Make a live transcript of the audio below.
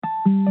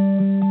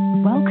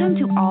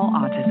Welcome to All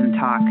Autism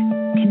Talk,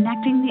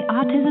 connecting the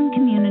autism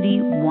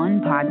community one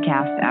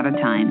podcast at a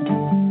time.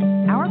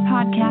 Our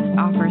podcast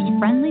offers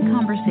friendly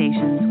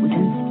conversations with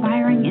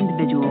inspiring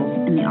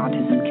individuals in the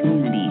autism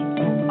community.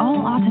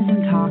 All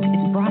Autism Talk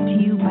is brought to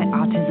you by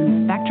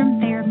Autism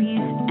Spectrum Therapies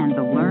and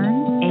the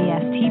Learn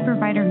AST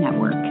Provider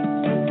Network.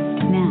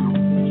 Now,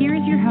 here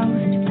is your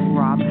host,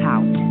 Rob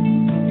Haupt.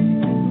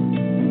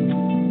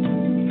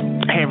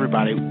 Hey,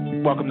 everybody.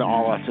 Welcome to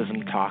All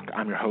Autism Talk.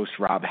 I'm your host,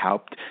 Rob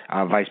Haupt,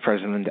 Vice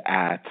President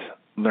at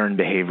Learn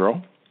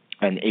Behavioral,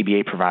 an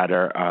ABA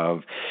provider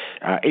of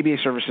ABA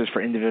services for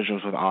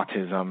individuals with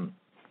autism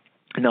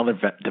and other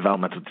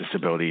developmental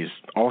disabilities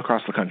all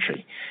across the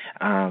country.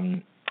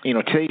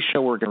 Today's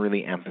show, we're going to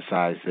really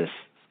emphasize this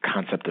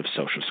concept of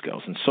social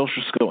skills and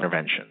social skill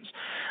interventions.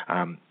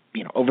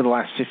 Over the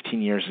last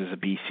 15 years as a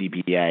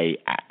BCBA,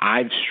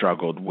 I've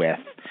struggled with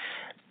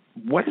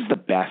what is the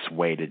best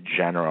way to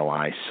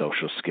generalize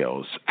social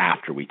skills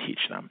after we teach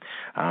them?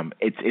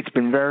 It's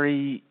been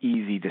very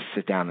easy to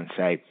sit down and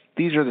say,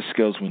 these are the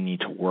skills we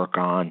need to work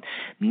on.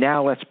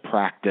 Now let's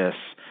practice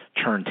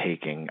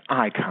turn-taking,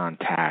 eye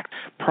contact,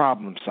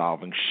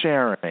 problem-solving,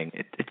 sharing,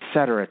 et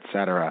cetera, et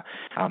cetera.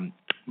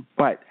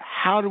 But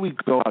how do we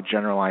go about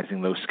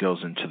generalizing those skills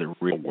into the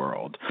real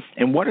world?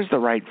 And what is the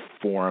right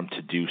forum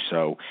to do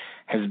so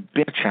has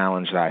been a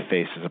challenge that I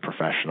face as a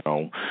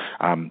professional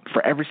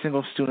for every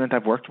single student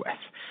I've worked with.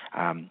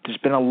 There's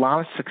been a lot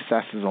of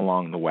successes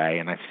along the way,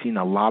 and I've seen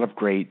a lot of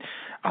great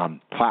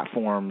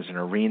platforms and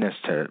arenas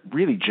to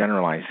really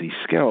generalize these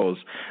skills,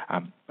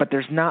 but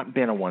there's not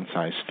been a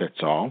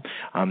one-size-fits-all.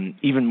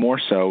 Even more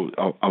so,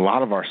 a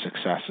lot of our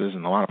successes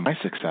and a lot of my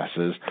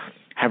successes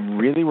have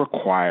really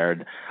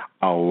required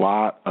a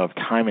lot of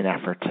time and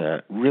effort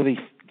to really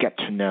get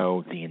to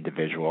know the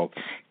individual,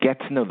 get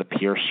to know the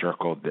peer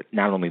circle that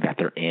not only that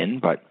they're in,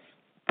 but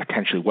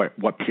potentially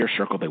what peer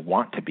circle they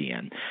want to be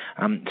in.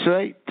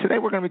 Today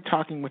we're going to be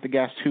talking with a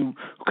guest who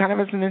kind of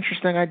has an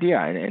interesting idea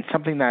and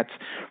something that's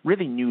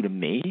really new to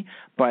me,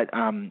 but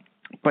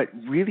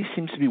really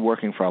seems to be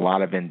working for a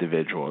lot of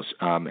individuals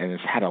and has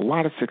had a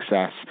lot of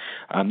success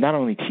not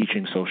only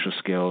teaching social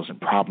skills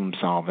and problem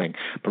solving,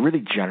 but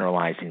really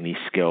generalizing these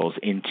skills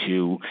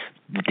into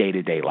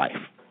day-to-day life.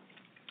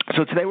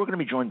 So today we're going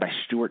to be joined by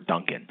Stuart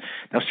Duncan.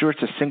 Now,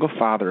 Stuart's a single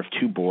father of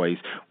two boys,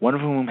 one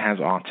of whom has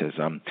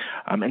autism,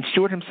 and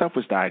Stuart himself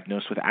was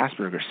diagnosed with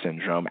Asperger's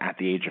syndrome at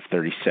the age of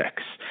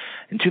 36.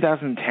 In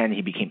 2010,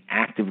 he became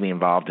actively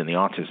involved in the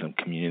autism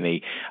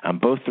community,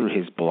 both through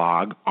his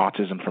blog,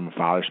 Autism from a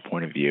Father's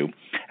Point of View,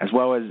 as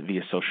well as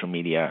via social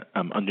media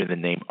under the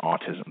name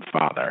Autism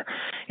Father.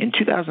 In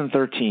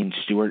 2013,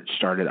 Stuart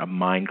started a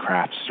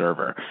Minecraft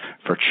server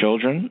for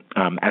children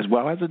as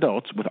well as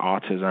adults with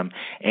autism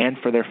and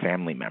for their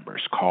family members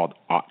called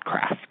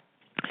Autcraft.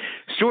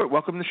 Stuart,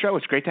 welcome to the show.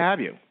 It's great to have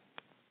you.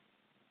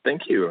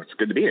 Thank you. It's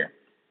good to be here.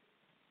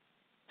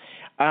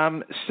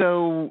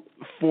 So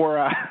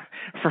for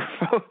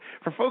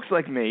folks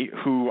like me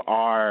who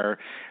are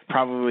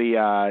probably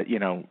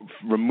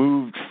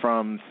removed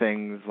from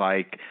things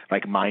like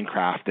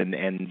Minecraft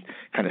and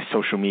kind of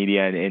social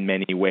media in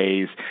many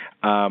ways,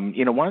 why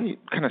don't you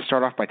kind of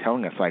start off by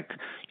telling us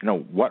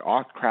what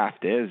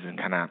Autcraft is and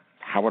kind of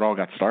how it all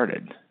got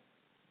started?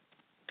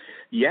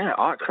 Yeah,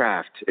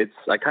 Autcraft.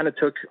 I kind of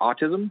took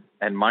autism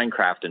and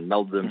Minecraft and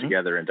melded them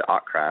together into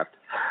Autcraft.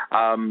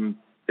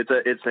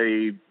 It's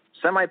a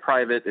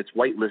semi-private, it's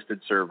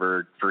whitelisted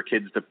server for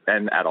kids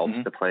and adults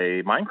to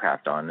play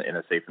Minecraft on in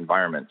a safe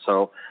environment.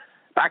 So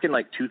back in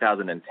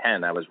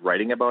 2010, I was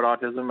writing about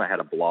autism. I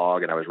had a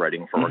blog and I was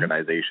writing for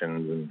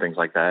organizations and things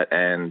like that.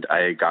 And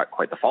I got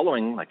quite the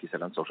following, like you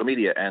said, on social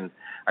media. And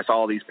I saw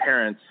all these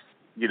parents,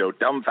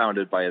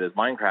 dumbfounded by this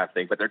Minecraft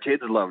thing, but their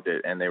kids loved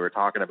it and they were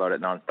talking about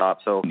it nonstop.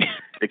 So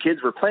the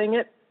kids were playing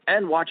it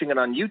and watching it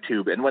on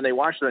YouTube. And when they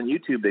watched it on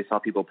YouTube, they saw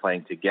people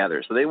playing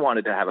together. So they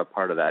wanted to have a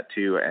part of that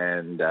too.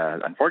 And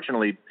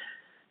unfortunately,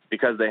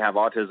 because they have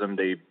autism,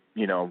 they,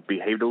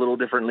 behaved a little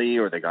differently,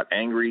 or they got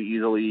angry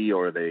easily,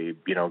 or they,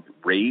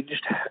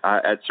 raged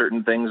at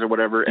certain things or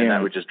whatever. And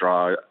that would just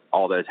draw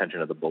all the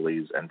attention of the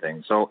bullies and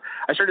things. So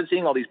I started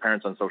seeing all these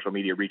parents on social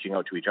media reaching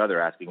out to each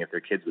other, asking if their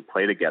kids would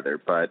play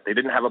together, but they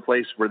didn't have a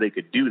place where they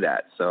could do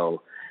that.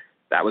 So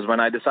that was when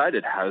I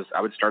decided I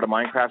would start a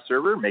Minecraft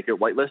server, make it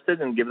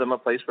whitelisted, and give them a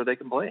place where they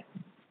can play.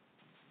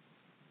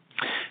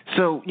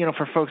 So,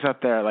 for folks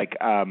out there,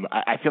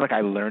 I feel like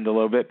I learned a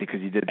little bit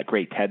because you did that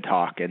great TED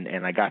Talk, and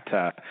I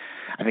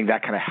think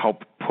that kind of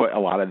helped put a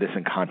lot of this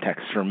in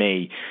context for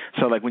me.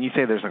 So, when you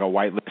say there's a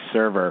whitelist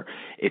server,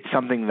 it's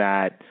something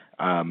that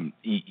I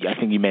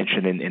think you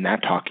mentioned in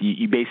that talk,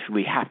 you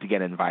basically have to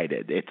get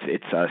invited.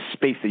 It's a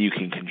space that you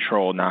can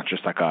control, not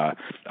just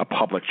a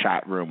public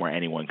chat room where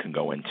anyone can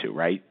go into,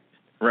 right?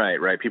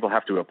 Right. People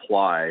have to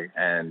apply,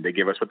 and they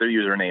give us what their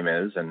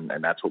username is, and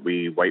that's what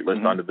we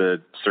whitelist onto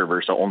the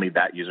server, so only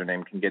that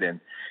username can get in.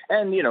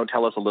 And,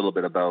 tell us a little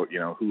bit about,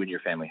 who in your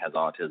family has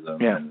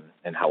autism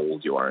and how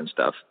old you are and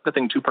stuff.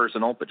 Nothing too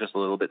personal, but just a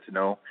little bit to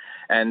know.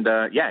 And,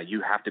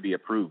 you have to be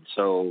approved.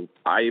 So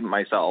I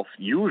myself,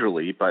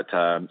 usually, but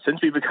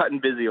since we've gotten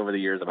busy over the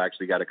years, I've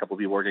actually got a couple of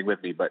people working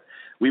with me, but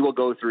we will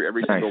go through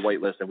every single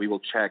whitelist, and we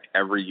will check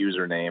every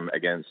username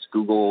against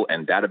Google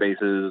and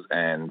databases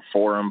and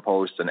forum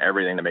posts and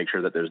everything to make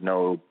sure that there's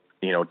no,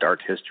 dark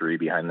history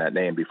behind that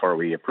name before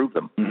we approve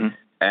them.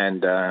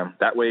 And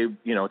that way,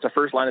 it's a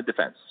first line of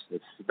defense.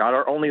 It's not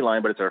our only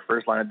line, but it's our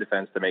first line of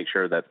defense to make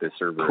sure that this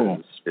server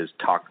is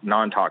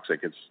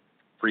non-toxic. It's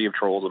free of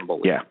trolls and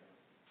bullies. Yeah.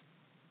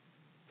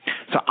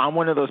 So I'm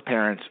one of those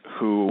parents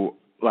who,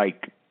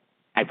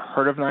 I've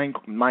heard of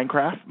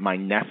Minecraft. My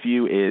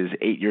nephew is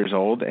 8 years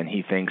old, and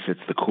he thinks it's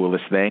the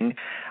coolest thing.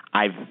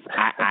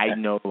 I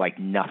know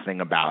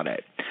nothing about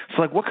it.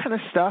 So what kind of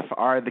stuff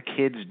are the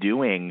kids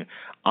doing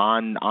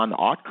on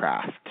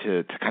Autcraft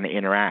to kind of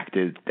interact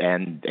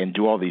and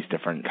do all these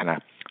different kind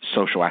of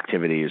social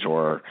activities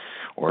or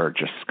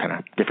just kind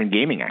of different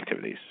gaming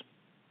activities?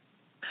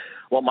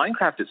 Well,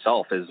 Minecraft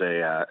itself is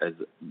a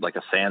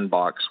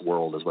sandbox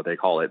world, is what they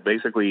call it.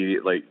 Basically,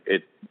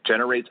 it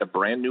generates a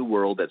brand new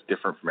world that's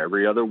different from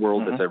every other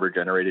world that's ever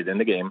generated in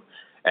the game.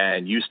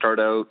 And you start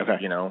out,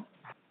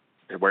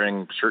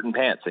 wearing shirt and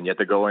pants, and you have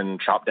to go and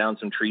chop down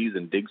some trees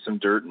and dig some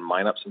dirt and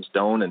mine up some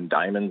stone and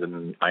diamonds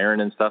and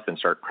iron and stuff and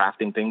start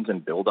crafting things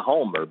and build a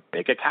home or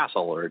make a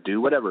castle or do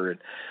whatever.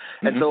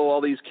 And so all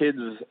these kids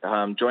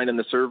join in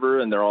the server,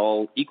 and they're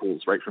all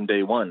equals right from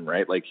day one,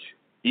 right?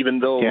 Even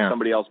though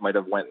somebody else might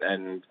have went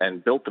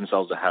and built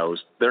themselves a house,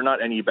 they're not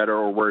any better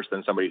or worse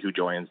than somebody who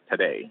joins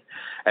today.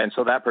 And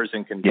so that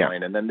person can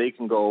join, and then they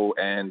can go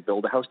and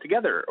build a house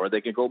together, or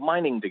they can go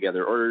mining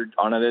together, or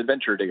on an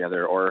adventure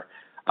together, or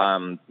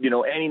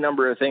any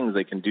number of things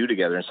they can do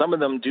together. And some of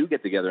them do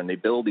get together and they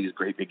build these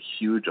great big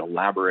huge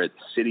elaborate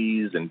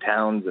cities and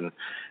towns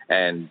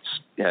and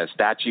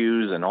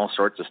statues and all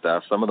sorts of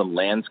stuff. Some of them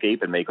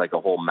landscape and make a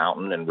whole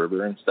mountain and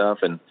river and stuff.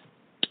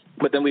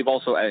 But then we've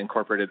also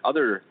incorporated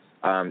other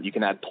you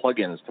can add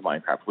plugins to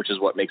Minecraft, which is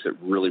what makes it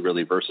really,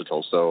 really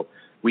versatile. So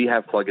we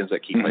have plugins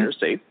that keep players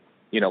safe,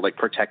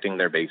 protecting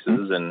their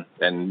bases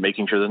and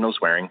making sure there's no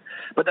swearing.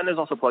 But then there's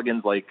also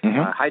plugins like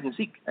hide and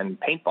seek and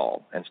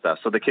paintball and stuff.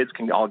 So the kids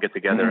can all get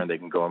together and they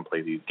can go and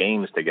play these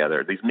games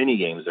together. These mini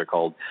games, they're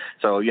called.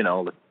 So,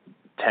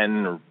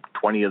 10 or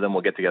 20 of them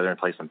will get together and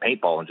play some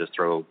paintball and just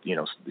throw,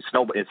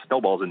 it's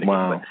snowballs in the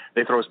game. But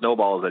they throw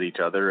snowballs at each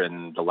other,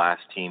 and the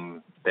last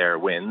team there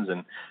wins.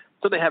 And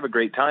so they have a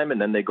great time, and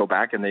then they go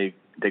back and they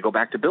go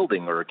back to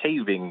building or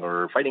caving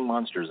or fighting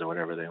monsters or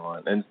whatever they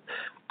want. And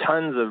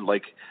tons of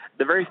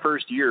the very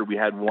first year we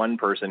had one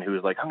person who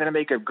was I'm going to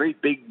make a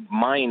great big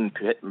mine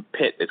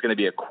pit. It's going to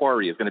be a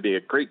quarry. It's going to be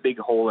a great big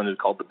hole, and it's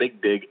called the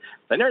Big Dig.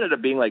 And there ended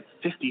up being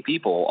 50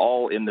 people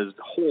all in this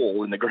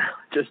hole in the ground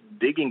just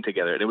digging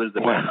together. And it was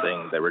the best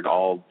thing. They were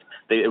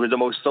it was the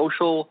most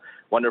social,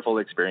 wonderful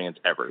experience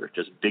ever,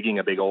 just digging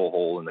a big old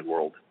hole in the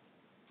world.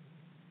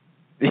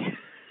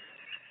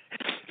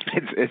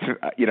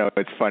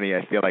 It's funny.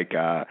 I feel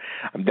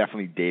I'm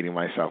definitely dating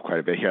myself quite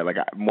a bit here.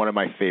 One of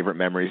my favorite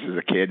memories as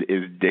a kid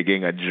is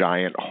digging a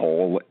giant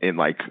hole in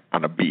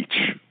on a beach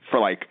for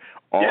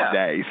all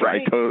day. So I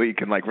totally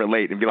can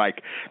relate and be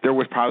there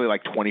was probably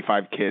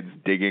 25 kids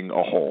digging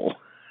a hole.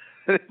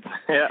 And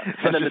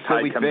then the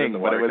tide comes in the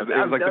water. It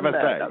was the best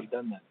day. I've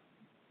done that.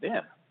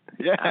 Yeah.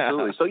 Yeah,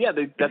 absolutely. So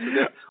that's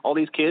all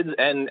these kids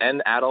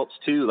and adults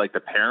too, the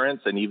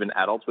parents and even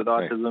adults with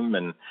autism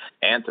and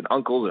aunts and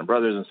uncles and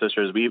brothers and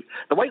sisters.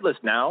 The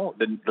whitelist now,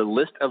 the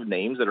list of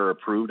names that are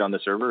approved on the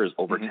server is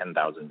over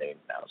 10,000 names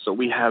now. So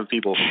we have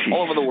people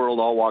all over the world,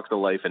 all walks of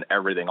life and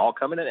everything, all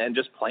coming in and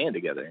just playing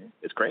together.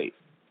 It's great.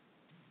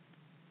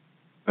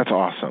 That's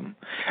awesome.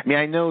 I mean,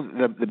 I know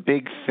the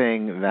big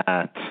thing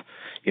that,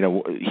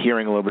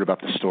 hearing a little bit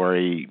about the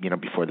story,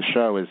 before the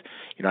show is,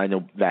 I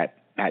know that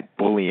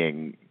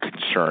bullying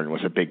concern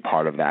was a big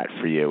part of that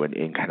for you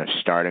in kind of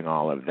starting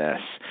all of this.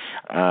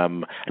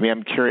 I'm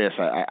curious.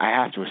 I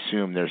have to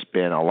assume there's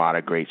been a lot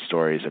of great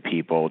stories of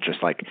people just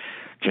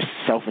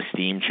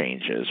self-esteem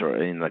changes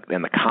or in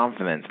the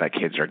confidence that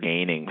kids are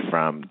gaining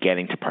from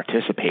getting to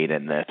participate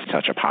in this in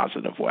such a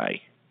positive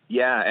way.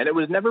 Yeah, and it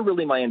was never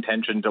really my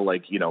intention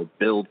to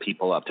build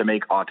people up, to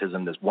make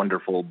autism this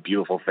wonderful,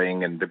 beautiful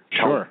thing and to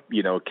tell,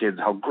 kids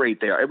how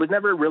great they are. It was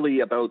never really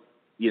about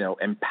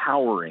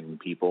empowering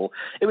people.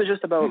 It was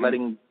just about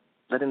letting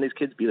these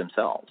kids be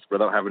themselves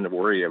without having to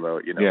worry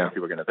about, what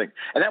people are going to think.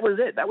 And that was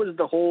it. That was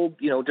the whole,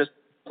 just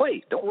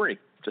play, don't worry.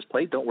 Just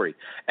play, don't worry.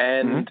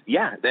 And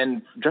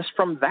then just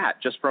from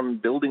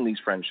building these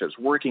friendships,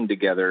 working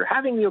together,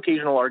 having the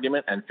occasional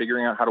argument and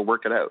figuring out how to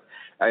work it out,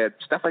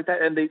 stuff like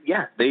that. And they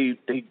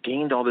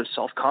gained all this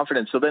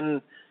self-confidence. So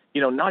then,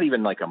 not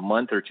even like a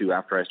month or two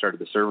after I started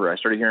the server, I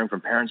started hearing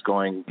from parents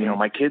going,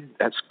 my kid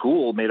at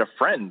school made a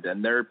friend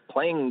and they're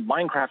playing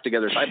Minecraft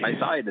together side by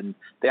side and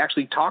they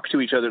actually talk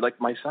to each other. Like,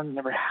 my son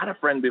never had a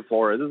friend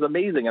before. This is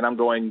amazing. And I'm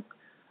going,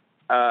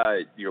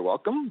 you're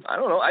welcome. I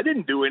don't know. I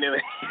didn't do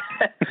anything.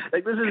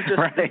 Like, this is just,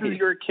 right. This is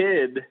your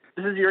kid.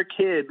 This is your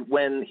kid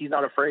when he's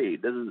not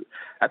afraid.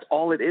 That's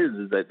all it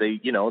is that they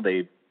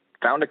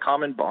found a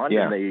common bond,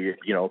 and they,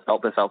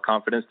 felt the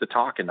self-confidence to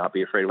talk and not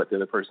be afraid of what the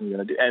other person's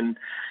going to do. And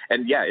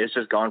it's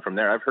just gone from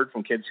there. I've heard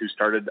from kids who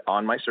started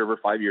on my server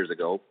 5 years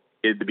ago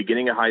at the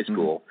beginning of high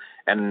school,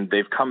 and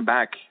they've come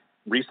back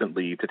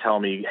recently to tell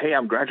me, hey,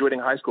 I'm graduating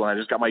high school and I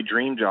just got my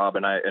dream job,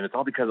 and it's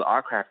all because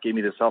Autcraft gave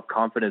me the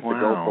self-confidence to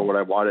go for what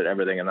I wanted and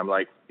everything. And I'm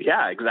like,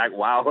 yeah, exactly.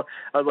 Wow.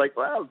 I was like,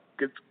 wow,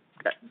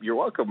 you're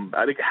welcome.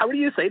 I think, how do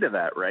you say to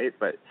that, right?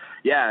 But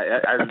yeah,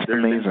 there's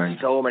been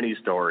so many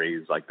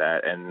stories like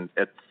that, and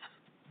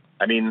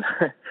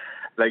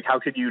like, how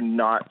could you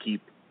not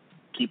keep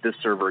this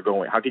server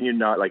going? How can you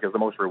not, like, it's the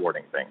most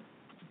rewarding thing.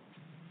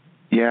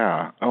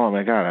 Yeah. Oh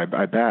my God.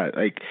 I bet.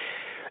 Like,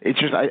 it's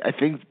just, I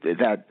think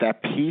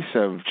that piece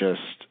of just,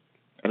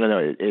 I don't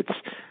know, it's,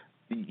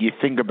 you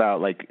think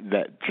about like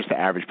that, just the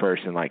average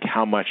person, like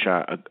how much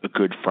a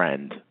good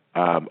friend,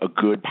 a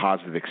good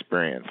positive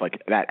experience,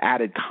 like that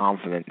added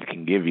confidence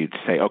can give you to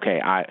say, okay,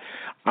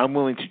 I'm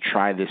willing to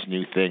try this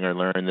new thing or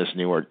learn this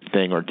new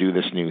thing or do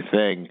this new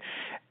thing.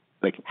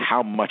 Like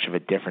how much of a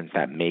difference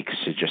that makes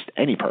to just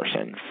any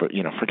person.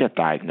 Forget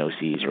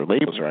diagnoses or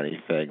labels or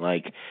anything.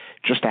 Like,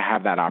 just to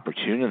have that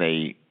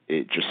opportunity,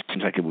 it just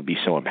seems like it would be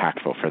so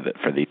impactful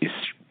for these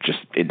just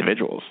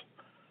individuals.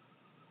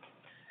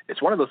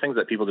 It's one of those things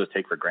that people just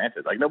take for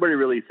granted. Like, nobody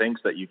really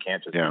thinks that you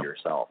can't just be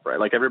yourself, right?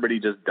 Like, everybody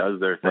just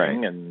does their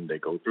thing and they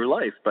go through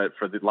life. But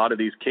for a lot of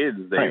these kids,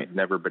 they've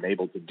never been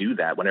able to do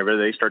that. Whenever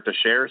they start to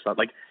share something,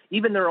 like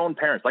even their own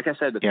parents, like I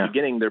said at the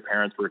beginning, their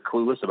parents were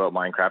clueless about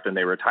Minecraft, and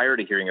they were tired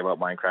of hearing about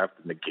Minecraft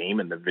and the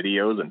game and the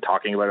videos and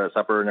talking about it at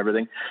supper and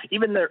everything.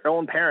 Even their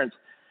own parents,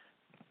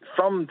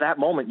 from that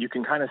moment, you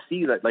can kind of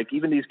see that, like,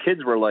 even these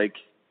kids were like,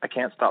 I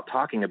can't stop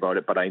talking about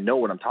it, but I know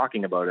when I'm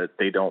talking about it,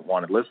 they don't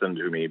want to listen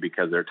to me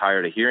because they're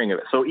tired of hearing it.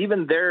 So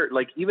even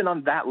even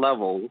on that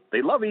level,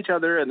 they love each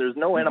other and there's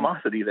no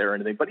animosity there or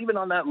anything. But even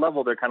on that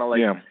level, they're kind of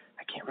like,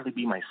 I can't really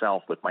be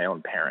myself with my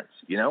own parents,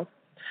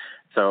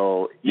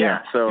 So,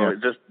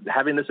 just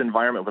having this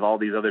environment with all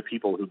these other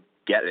people who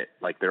get it,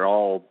 like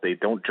they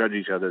don't judge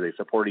each other. They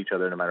support each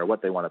other no matter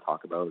what they want to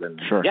talk about.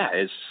 And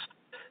it's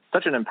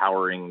such an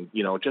empowering,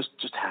 just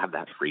have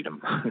that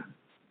freedom.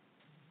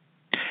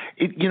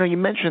 You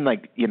mentioned,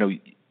 like,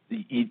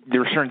 there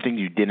were certain things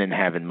you didn't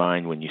have in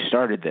mind when you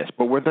started this,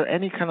 but were there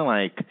any kind of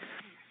like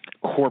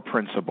core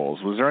principles?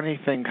 Was there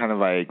anything kind of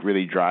like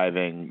really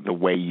driving the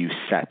way you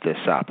set this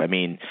up? I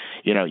mean,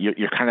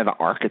 you're kind of the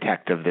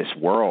architect of this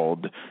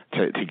world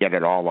to get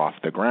it all off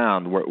the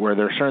ground. Were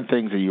there certain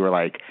things that you were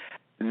like,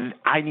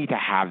 I need to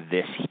have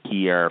this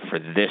here for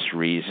this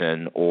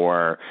reason,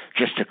 or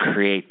just to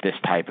create this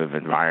type of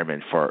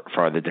environment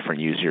for the different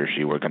users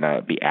you were going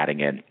to be adding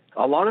in?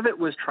 A lot of it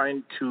was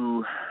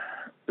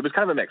it was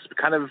kind of a mix,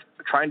 kind of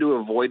trying to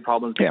avoid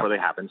problems before they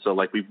happen. So,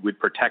 like, we would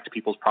protect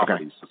people's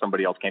properties so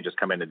somebody else can't just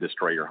come in and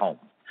destroy your home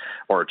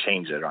or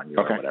change it on you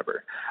or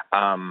whatever.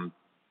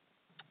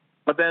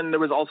 But then there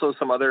was also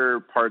some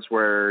other parts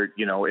where,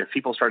 if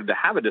people started to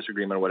have a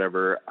disagreement or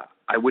whatever,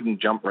 I wouldn't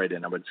jump right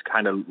in. I would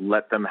kind of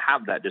let them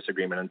have that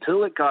disagreement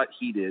until it got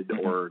heated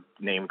or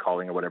name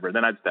calling or whatever.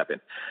 Then I'd step in.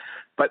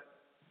 But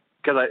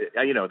because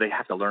they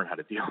have to learn how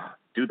to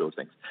do those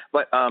things.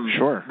 But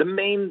the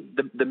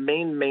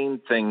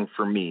main thing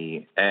for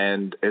me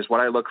and is what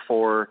I look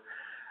for.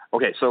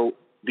 Okay, so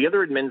the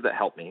other admins that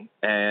help me,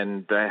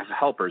 and I have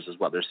helpers as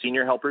well. There's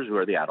senior helpers who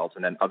are the adults,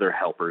 and then other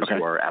helpers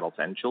who are adults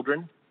and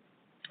children.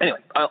 Anyway,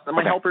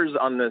 my helpers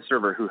on the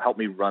server who help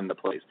me run the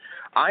place,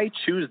 I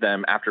choose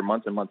them after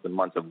months and months and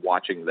months of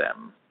watching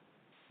them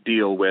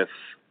deal with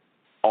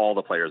all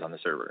the players on the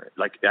server.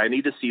 Like, I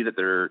need to see that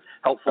they're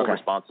helpful,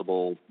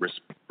 responsible,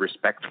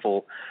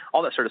 respectful,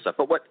 all that sort of stuff.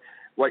 But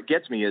what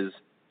gets me is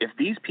if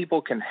these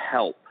people can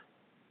help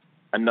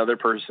another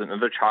person,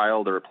 another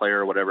child or a player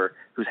or whatever,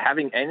 who's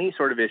having any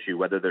sort of issue,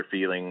 whether they're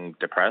feeling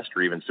depressed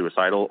or even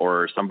suicidal,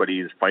 or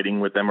somebody's fighting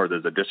with them, or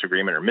there's a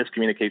disagreement or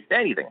miscommunicate,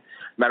 anything, no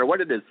matter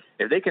what it is,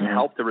 if they can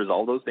help to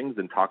resolve those things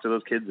and talk to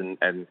those kids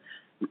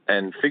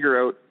and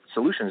figure out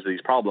solutions to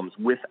these problems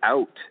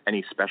without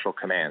any special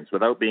commands,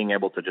 without being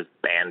able to just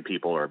ban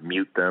people or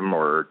mute them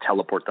or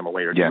teleport them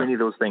away or do any of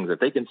those things, if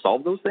they can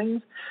solve those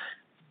things,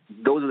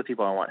 those are the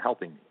people I want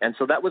helping me. And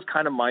so that was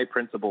kind of my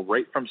principle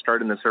right from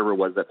starting the server,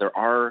 was that there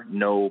are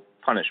no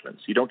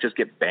punishments. You don't just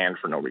get banned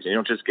for no reason. You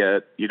don't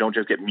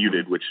just get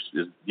muted, which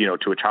is,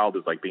 to a child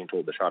is like being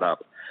told to shut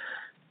up.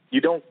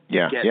 You don't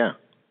get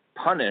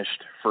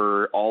punished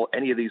for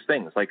any of these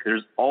things. Like,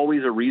 there's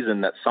always a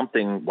reason that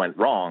something went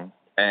wrong.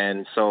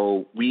 And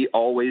so we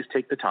always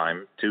take the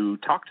time to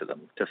talk to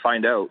them, to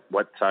find out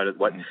both sides of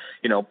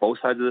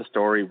the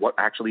story, what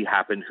actually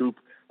happened,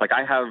 Like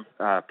I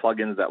have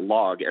plugins that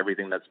log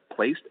everything that's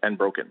placed and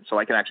broken, so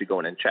I can actually go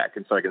in and check,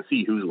 and so I can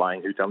see who's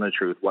lying, who's telling the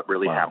truth, what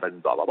really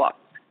happened, blah blah blah.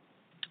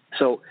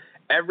 So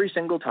every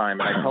single time,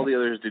 and I tell the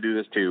others to do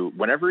this too,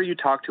 whenever you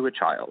talk to a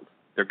child,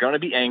 they're going to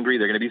be angry,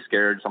 they're going to be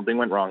scared, something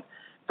went wrong.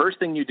 First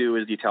thing you do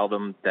is you tell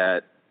them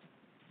that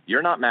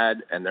you're not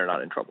mad and they're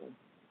not in trouble.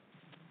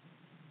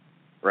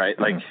 Right?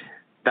 Like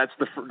that's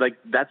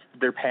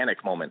their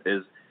panic moment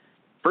is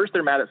first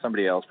they're mad at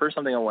somebody else, first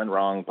something went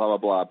wrong, blah, blah,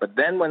 blah. But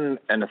then when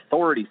an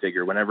authority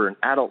figure, whenever an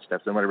adult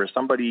steps in, whenever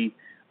somebody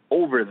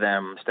over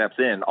them steps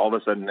in, all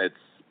of a sudden it's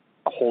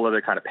a whole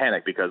other kind of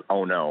panic because,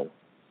 oh no,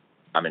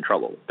 I'm in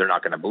trouble. They're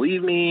not going to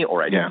believe me,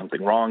 or I did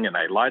something wrong and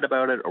I lied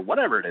about it, or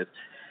whatever it is.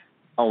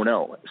 Oh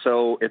no.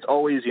 So it's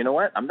always, you know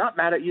what? I'm not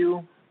mad at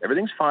you.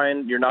 Everything's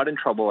fine. You're not in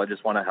trouble. I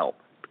just want to help.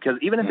 Because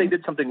even if they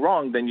did something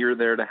wrong, then you're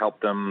there to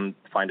help them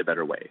find a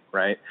better way,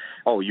 right?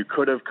 Oh, you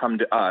could have come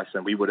to us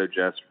and we would have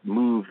just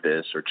moved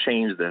this or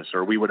changed this,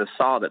 or we would have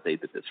saw that they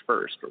did this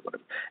first or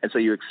whatever. And so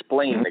you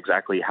explain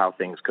exactly how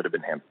things could have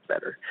been handled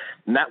better.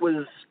 And that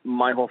was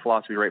my whole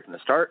philosophy right from the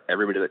start.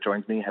 Everybody that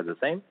joins me has the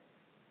same.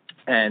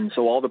 And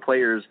so all the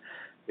players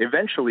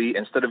eventually,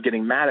 instead of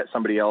getting mad at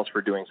somebody else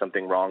for doing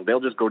something wrong, they'll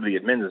just go to the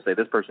admins and say,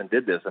 this person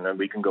did this, and then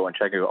we can go and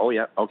check and go, oh,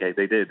 yeah, okay,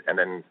 they did. And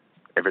then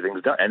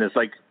everything's done. And it's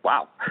like,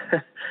 wow,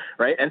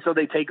 right? And so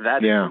they take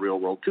that into the real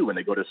world, too, when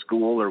they go to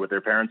school or with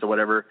their parents or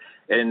whatever.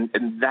 And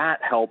that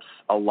helps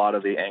a lot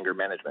of the anger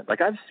management.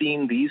 Like I've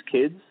seen these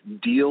kids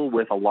deal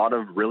with a lot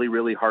of really,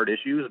 really hard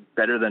issues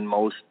better than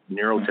most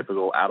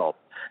neurotypical adults,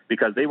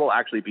 because they will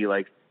actually be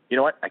like, you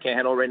know what, I can't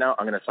handle it right now.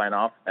 I'm going to sign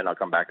off and I'll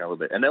come back in a little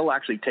bit. And they'll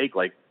actually take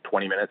like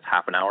 20 minutes,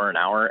 half an hour,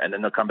 and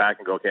then they'll come back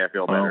and go, okay, I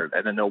feel better.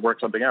 And then they'll work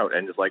something out.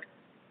 And just like,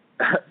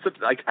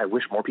 I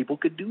wish more people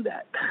could do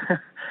that.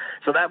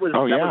 So that was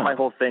my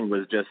whole thing,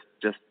 was just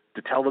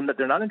to tell them that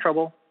they're not in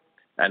trouble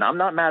and I'm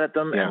not mad at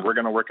them and we're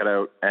going to work it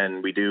out.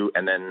 And we do.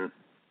 And then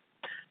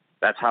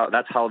that's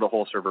how the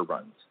whole server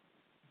runs.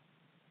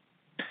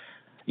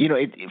 You know,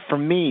 for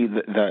me,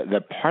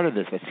 the part of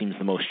this that seems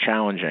the most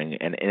challenging,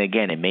 and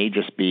again, it may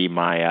just be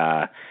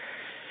my,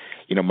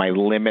 my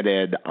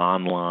limited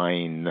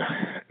online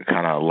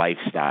kind of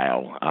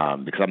lifestyle,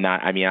 because I'm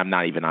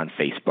not even on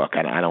Facebook.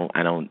 I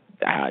don't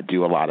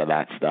do a lot of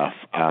that stuff.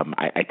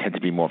 I tend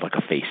to be more of like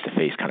a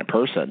face-to-face kind of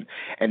person,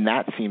 and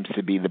that seems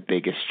to be the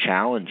biggest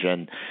challenge.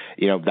 And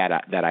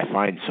that I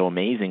find so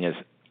amazing is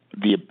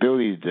the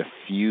ability to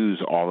diffuse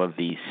all of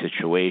these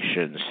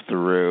situations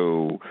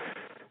through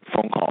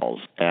phone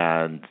calls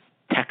and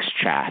text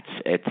chats.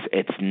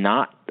 It's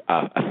not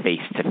a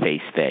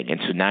face-to-face thing. And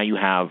so now you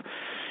have,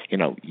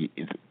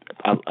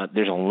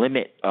 there's a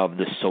limit of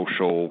the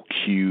social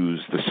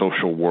cues, the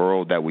social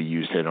world that we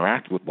use to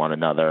interact with one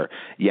another,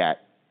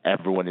 yet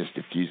everyone is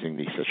diffusing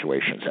these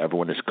situations.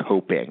 Everyone is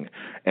coping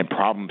and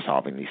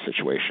problem-solving these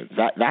situations.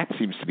 That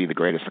seems to be the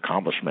greatest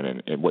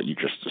accomplishment in what you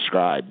just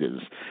described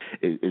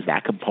is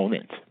that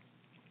component.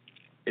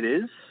 It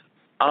is.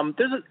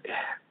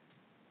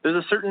 There's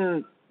a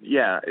certain...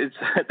 Yeah,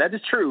 that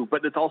is true,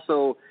 but it's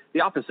also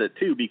the opposite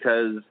too,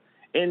 because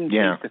in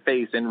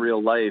face-to-face, in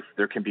real life,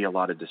 there can be a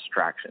lot of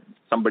distractions.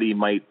 Somebody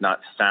might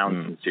not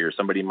sound sincere.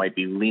 Somebody might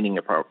be leaning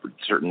a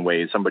certain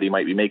way. Somebody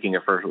might be making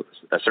a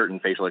certain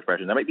facial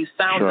expression. There might be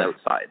sound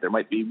outside. There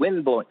might be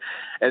wind blowing.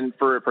 And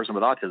for a person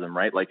with autism,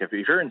 right, like if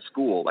you're in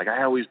school, like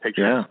I always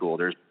picture in school,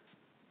 there's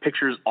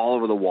pictures all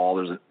over the wall.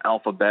 There's an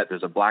alphabet.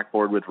 There's a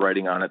blackboard with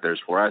writing on it. There's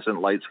fluorescent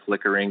lights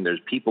flickering. There's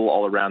people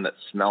all around that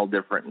smell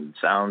different and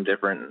sound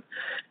different and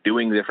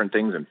doing different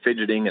things and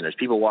fidgeting. And there's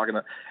people walking.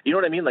 You know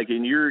what I mean? Like,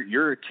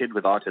 you're a kid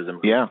with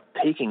autism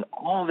taking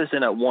all this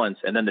in at once.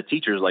 And then the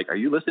teacher's like, are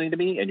you listening to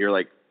me? And you're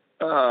like,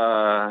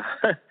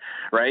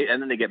 right?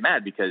 And then they get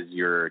mad because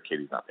you're a kid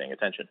who's not paying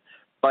attention.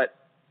 But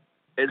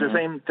it's the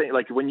same thing.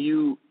 Like when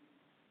you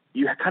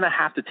kind of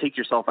have to take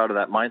yourself out of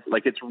that mindset.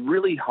 Like it's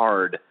really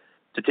hard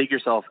to take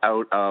yourself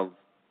out of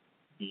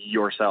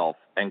yourself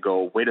and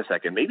go, wait a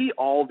second, maybe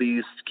all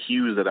these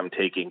cues that I'm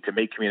taking to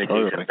make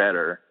communication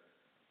better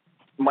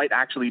might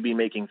actually be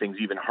making things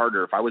even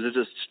harder. If I was to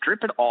just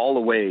strip it all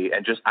away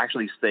and just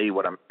actually say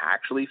what I'm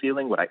actually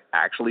feeling, what I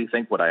actually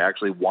think, what I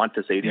actually want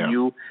to say to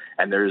you,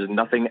 and there's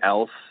nothing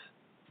else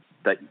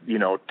that,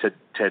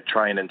 to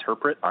try and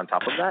interpret on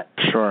top of that.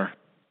 Sure.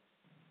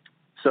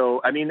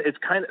 So, I mean, it's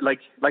kind of like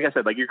I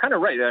said, like you're kind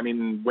of right. I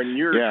mean, when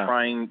you're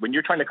trying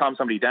to calm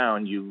somebody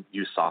down, you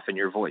soften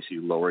your voice,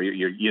 you lower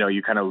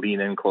you kind of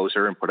lean in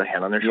closer and put a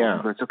hand on their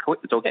shoulder.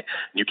 It's okay.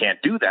 You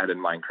can't do that in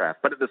Minecraft.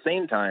 But at the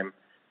same time,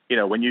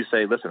 when you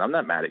say, listen, I'm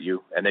not mad at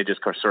you, and they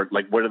just sort of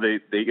like, what are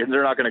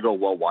they're not going to go,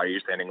 well, why are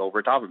you standing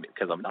over top of me?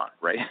 Because I'm not,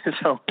 right?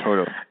 So,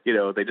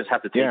 they just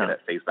have to take it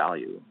at face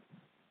value.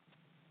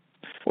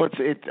 Well,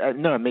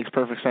 it makes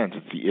perfect sense.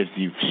 If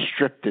you've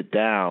stripped it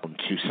down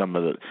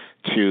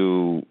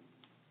to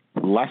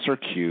lesser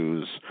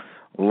cues,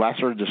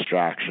 lesser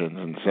distractions,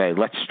 and say,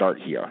 let's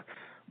start here.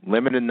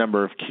 Limited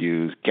number of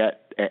cues,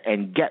 get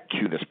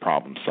to this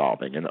problem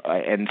solving,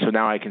 and so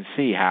now I can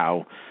see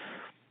how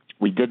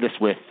we did this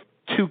with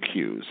two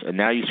cues, and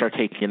now you start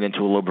taking it into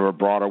a little bit of a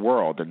broader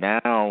world, and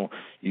now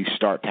you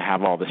start to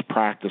have all this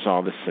practice,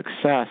 all this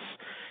success,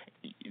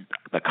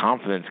 the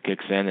confidence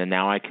kicks in, and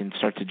now I can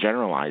start to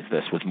generalize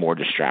this with more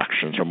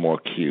distractions or more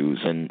cues,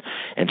 and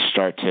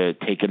start to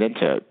take it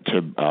into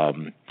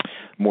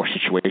more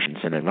situations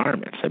and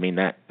environments. I mean,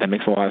 that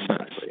makes a lot of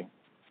sense.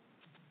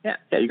 Yeah,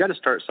 you got to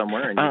start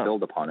somewhere and you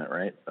build upon it,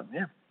 right? So,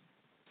 yeah.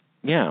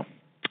 Yeah.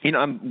 You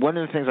know, one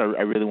of the things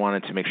I really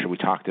wanted to make sure we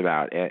talked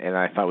about, and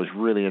I thought was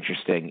really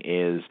interesting,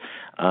 is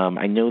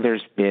I know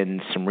there's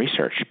been some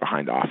research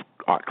behind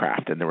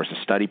Autcraft, and there was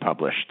a study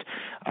published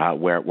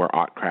where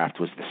Autcraft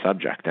was the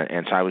subject,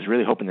 and so I was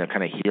really hoping to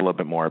kind of hear a little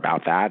bit more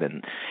about that,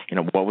 and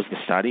what was the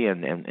study,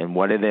 and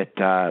what did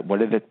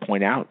it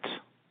point out?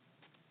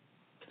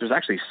 There's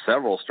actually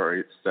several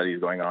studies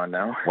going on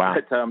now. Wow.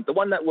 But the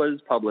one that was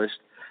published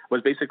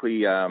was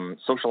basically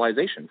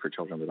socialization for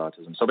children with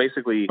autism. So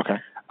basically,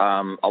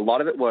 a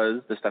lot of it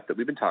was the stuff that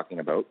we've been talking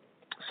about.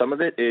 Some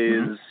of it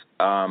is,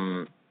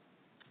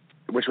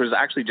 which was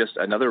actually just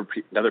another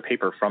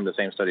paper from the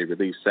same study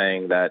released,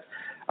 saying that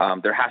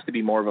there has to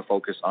be more of a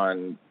focus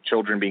on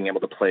children being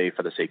able to play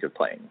for the sake of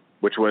playing,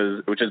 which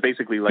is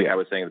basically, like I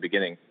was saying at the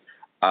beginning,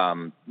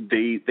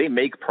 they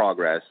make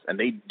progress and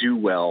they do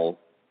well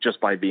just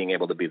by being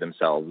able to be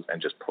themselves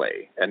and just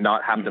play and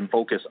not have to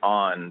focus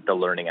on the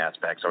learning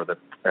aspects or the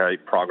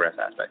progress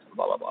aspects,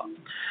 blah, blah,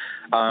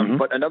 blah.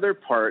 But another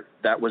part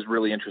that was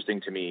really interesting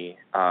to me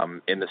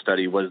in the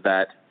study was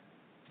that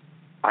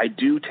I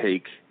do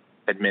take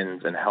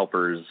admins and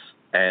helpers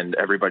and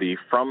everybody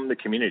from the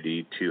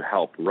community to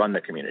help run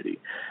the community.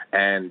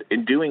 And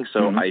in doing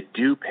so, I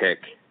do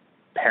pick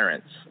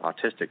parents,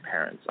 autistic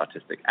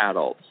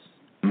adults,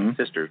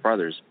 sisters,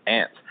 brothers,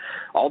 aunts,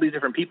 all these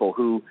different people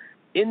who,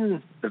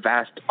 in the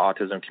vast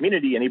autism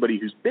community, anybody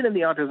who's been in the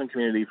autism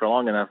community for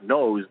long enough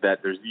knows that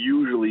there's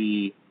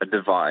usually a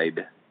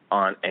divide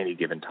on any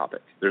given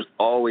topic. There's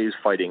always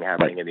fighting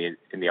happening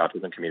in the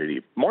autism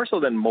community. More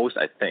so than most,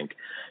 I think,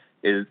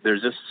 is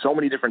there's just so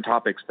many different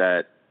topics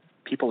that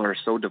people are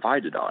so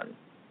divided on.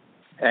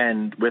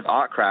 And with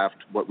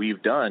Autcraft, what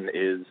I've done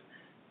is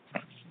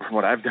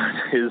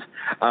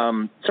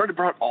sort of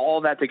brought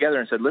all that together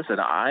and said, listen,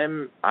 I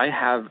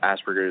have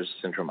Asperger's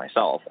syndrome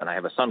myself, and I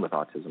have a son with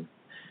autism.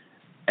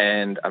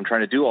 And I'm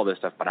trying to do all this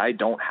stuff, but I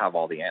don't have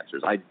all the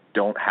answers. I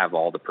don't have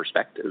all the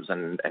perspectives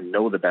and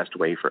know the best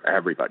way for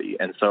everybody.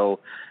 And so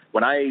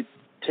when I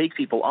take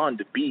people on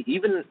to be,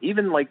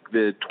 even like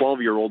the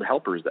 12-year-old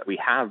helpers that we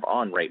have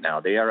on right now,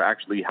 they are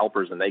actually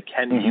helpers and they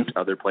can mute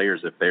other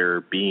players if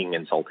they're being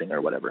insulting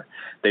or whatever.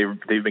 They've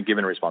been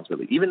given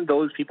responsibility. Even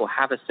those people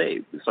have a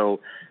say. So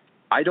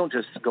I don't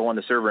just go on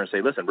the server and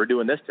say, listen, we're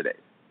doing this today.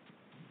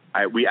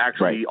 We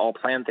actually all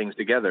plan things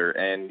together,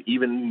 and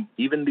even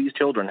these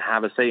children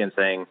have a say in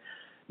saying,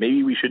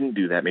 maybe we shouldn't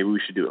do that, maybe we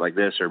should do it like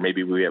this, or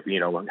maybe we have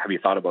you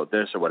thought about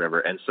this or whatever.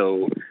 And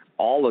so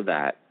all of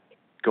that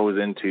goes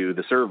into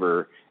the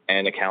server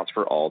and accounts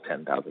for all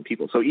 10,000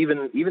 people. So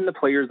even the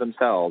players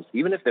themselves,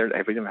 even if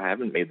I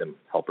haven't made them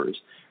helpers,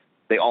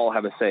 they all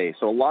have a say.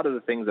 So a lot of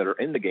the things that are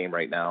in the game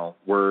right now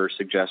were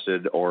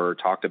suggested or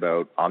talked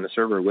about on the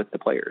server with the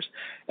players.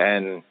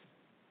 And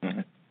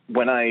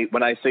when I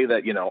say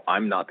that,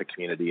 I'm not the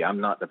community, I'm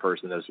not the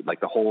person that's like,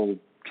 the whole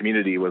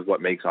community was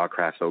what makes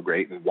Autcraft so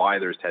great and why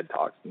there's TED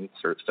Talks and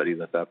search studies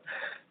and stuff,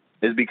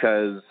 is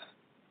because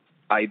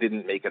I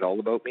didn't make it all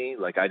about me.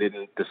 Like, I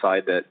didn't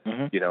decide that,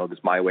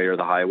 it's my way or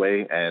the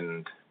highway.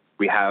 And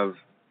we have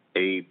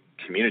a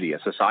community, a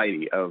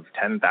society of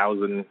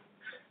 10,000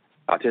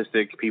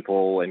 autistic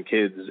people and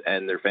kids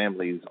and their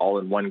families all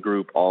in one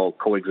group, all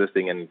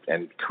coexisting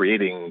and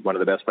creating one of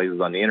the best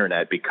places on the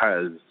internet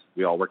because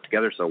we all work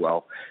together so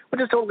well,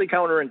 which is totally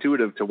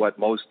counterintuitive to what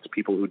most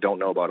people who don't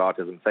know about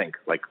autism think,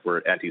 like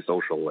we're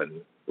antisocial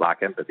and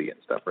lack empathy and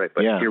stuff, right?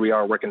 But here we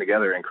are working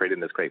together and creating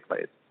this great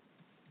place.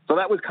 So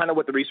that was kind of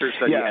what the research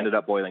study ended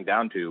up boiling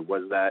down to,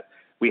 was that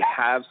we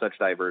have such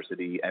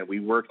diversity and we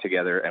work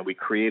together and we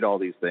create all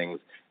these things,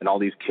 and all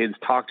these kids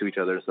talk to each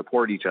other,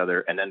 support each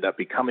other, and end up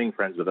becoming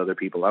friends with other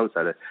people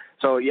outside it.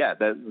 So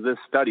this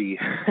study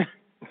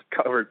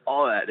covered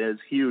all that. It's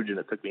huge, and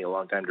it took me a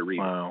long time to read.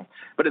 Wow.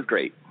 But it's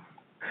great.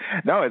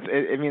 No,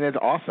 it's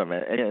awesome,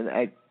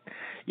 and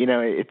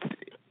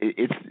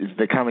it's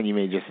the comment you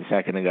made just a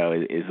second ago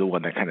is the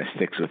one that kind of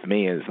sticks with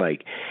me. Is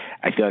like,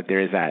 I feel like there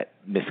is that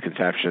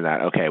misconception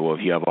that, okay, well,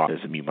 if you have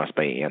autism, you must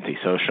be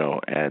antisocial,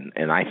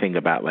 and I think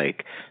about,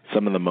 like,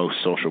 some of the most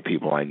social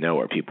people I know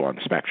are people on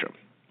the spectrum.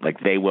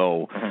 Like, they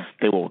will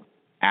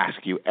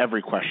ask you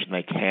every question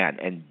they can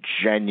and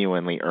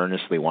genuinely,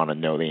 earnestly want to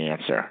know the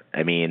answer.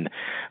 I mean,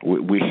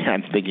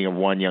 I'm thinking of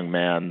one young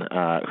man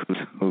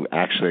who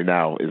actually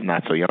now is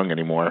not so young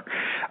anymore.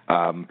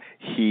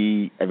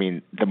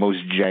 The most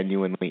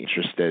genuinely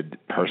interested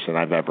person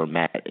I've ever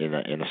met in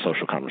a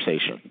social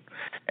conversation.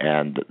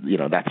 And,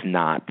 that's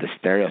not the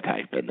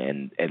stereotype.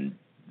 And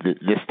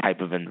this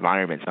type of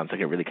environment sounds like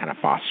it really kind of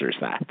fosters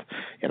that,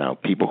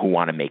 people who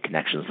want to make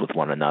connections with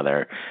one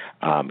another,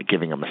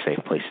 giving them a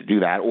safe place to do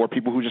that, or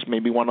people who just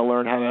maybe want to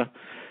learn how to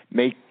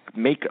make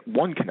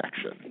one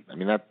connection. I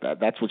mean,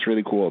 that's what's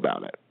really cool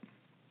about it.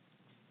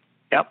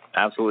 Yep,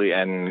 absolutely.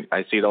 And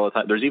I see it all the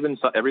time. There's even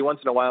every once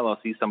in a while I'll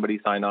see somebody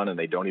sign on and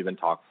they don't even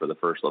talk for the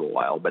first little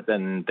while, but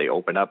then they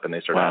open up and they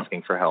start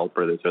asking for help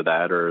or this or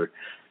that, or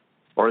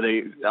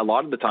they, a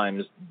lot of the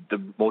times,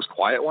 the most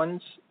quiet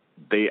ones,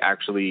 they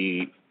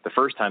actually, the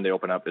first time they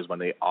open up is when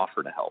they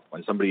offer to help.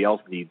 When somebody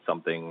else needs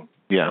something,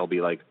 they'll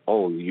be like,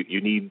 "Oh,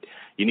 you need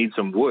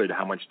some wood.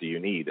 How much do you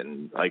need?"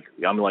 And like,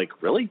 I'm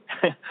like, "Really?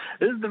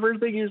 This is the first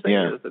thing you're saying?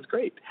 Yeah. That's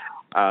great."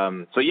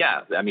 So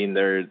yeah, I mean,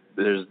 there's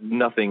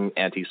nothing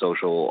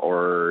antisocial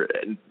or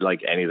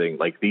like anything.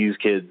 Like, these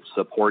kids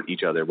support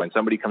each other. When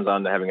somebody comes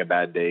on to having a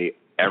bad day,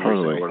 every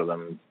single one of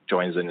them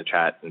joins in the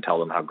chat and tell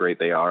them how great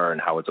they are and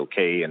how it's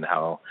okay and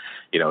how,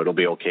 it'll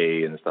be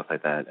okay and stuff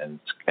like that. And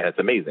it's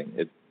amazing.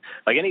 It's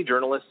like any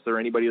journalists or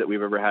anybody that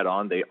we've ever had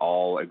on, they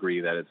all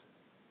agree that it's,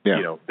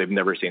 they've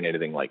never seen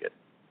anything like it.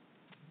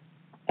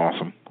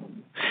 Awesome.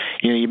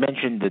 You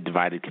mentioned the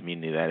divided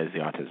community that is the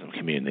autism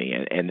community,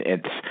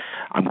 and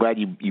I'm glad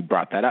you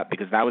brought that up,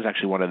 because that was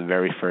actually one of the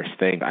very first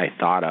things I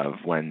thought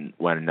of when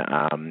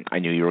I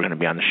knew you were going to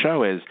be on the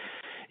show is,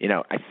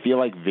 I feel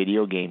like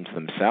video games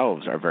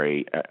themselves are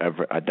very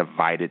a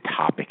divided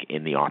topic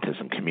in the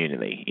autism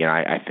community.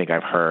 I think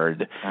I've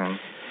heard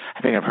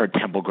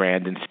Temple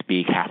Grandin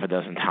speak half a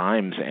dozen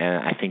times, and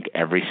I think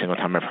every single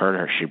time I've heard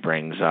her, she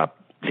brings up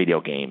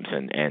video games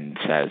and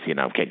says,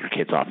 get your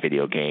kids off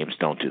video games,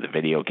 don't do the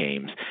video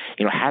games.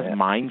 Has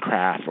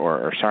Minecraft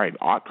or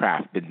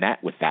Autcraft been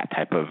met with that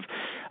type of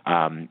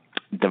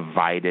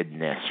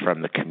dividedness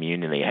from the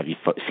community? Have you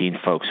seen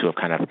folks who have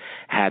kind of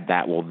had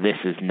that, well, this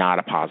is not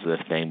a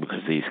positive thing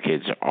because these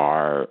kids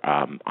are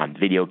on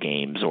video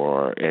games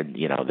or in,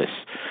 this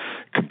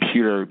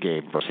computer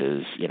game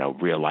versus,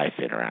 real life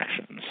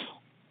interactions?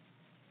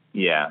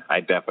 Yeah,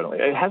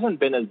 it hasn't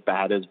been as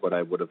bad as what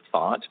I would have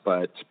thought,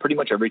 but pretty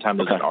much every time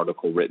there's an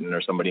article written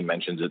or somebody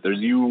mentions it, there's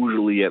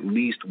usually at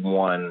least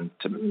 1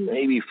 to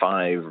maybe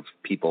 5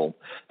 people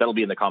that'll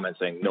be in the comments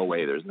saying, "No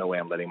way, there's no way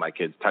I'm letting my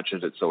kids touch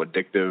it. It's so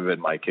addictive, and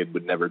my kid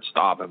would never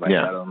stop if I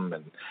let him,"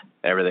 and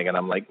everything. And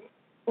I'm like,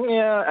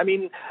 yeah, I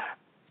mean,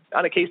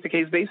 on a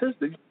case-to-case basis,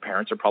 the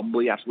parents are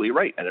probably absolutely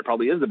right, and it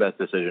probably is the best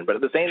decision. But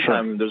at the same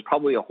time, there's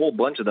probably a whole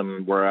bunch of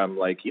them where I'm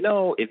like,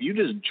 if you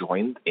just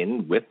joined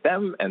in with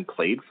them and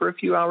played for a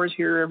few hours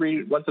here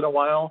every once in a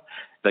while,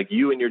 like,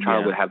 you and your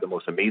child would have the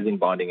most amazing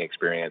bonding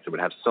experience. It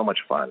would have so much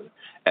fun.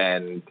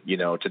 And,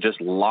 to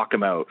just lock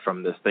them out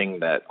from this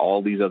thing that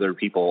all these other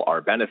people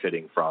are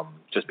benefiting from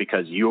just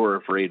because you're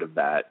afraid of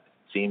that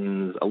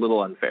seems a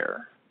little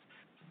unfair.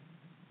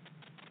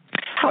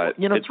 But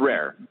it's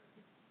rare.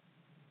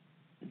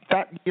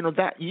 That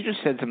you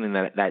just said something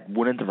that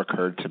wouldn't have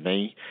occurred to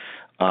me,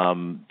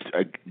 and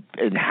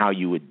how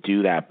you would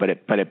do that, but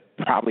it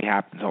probably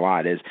happens a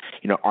lot. Is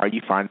are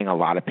you finding a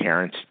lot of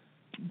parents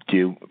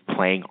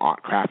playing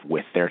Autcraft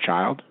with their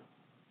child?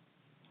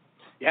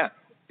 Yeah,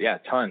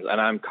 tons. And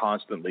I'm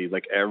constantly,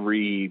 like,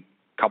 every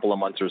couple of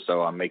months or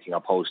so, I'm making a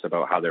post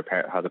about how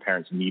the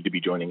parents need to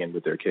be joining in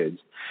with their kids.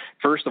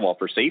 First of all,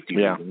 for safety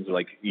reasons,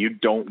 like, you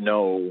don't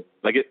know,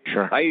 like it.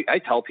 Sure. I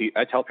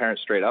tell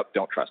parents straight up,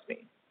 don't trust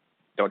me.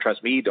 Don't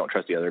trust me. Don't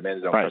trust the other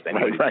men. Don't trust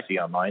anybody you see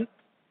online.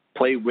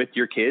 Play with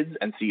your kids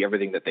and see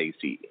everything that they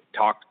see.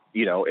 Talk,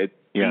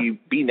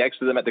 be next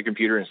to them at the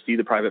computer and see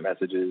the private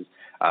messages.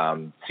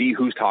 See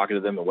who's talking to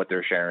them and what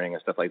they're sharing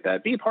and stuff like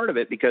that. Be a part of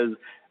it, because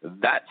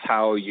that's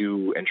how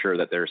you ensure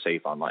that they're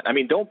safe online. I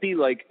mean, don't be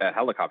like a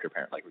helicopter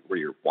parent, like where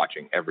you're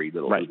watching every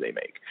little move they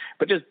make,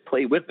 but just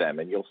play with them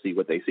and you'll see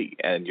what they see,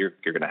 and you're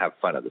going to have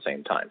fun at the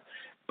same time.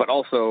 But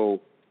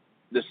also,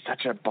 there's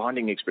such a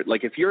bonding experience.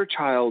 Like, if your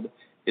child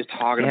is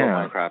talking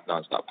about Minecraft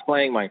nonstop,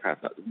 playing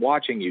Minecraft,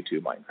 watching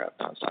YouTube Minecraft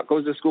nonstop,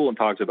 goes to school and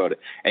talks about it,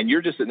 and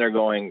you're just sitting there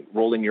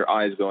rolling your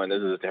eyes going,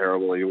 "This is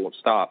terrible, you won't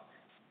stop."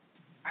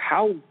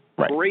 How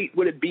great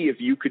would it be if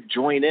you could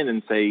join in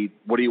and say,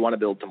 "What do you want to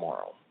build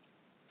tomorrow?"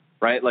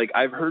 Right? Like,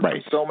 I've heard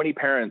from so many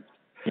parents,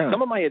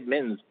 some of my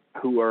admins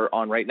who are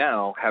on right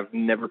now have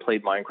never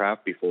played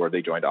Minecraft before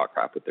they joined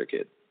Autcraft with their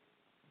kids.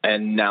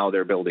 And now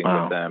they're building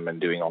with them and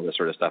doing all this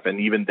sort of stuff.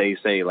 And even they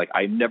say, like,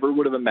 I never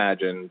would have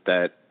imagined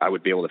that I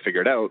would be able to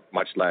figure it out,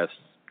 much less,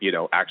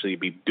 actually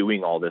be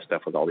doing all this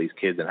stuff with all these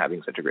kids and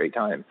having such a great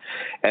time.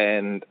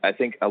 And I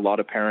think a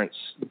lot of parents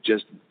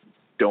just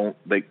don't,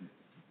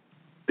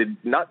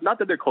 not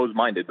that they're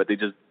closed-minded, but they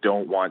just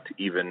don't want to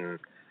even,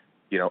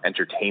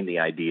 entertain the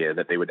idea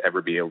that they would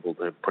ever be able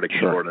to put a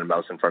keyboard and a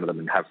mouse in front of them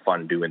and have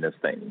fun doing this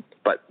thing.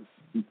 But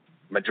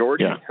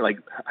majority,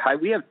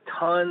 we have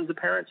tons of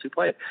parents who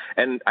play it.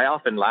 And I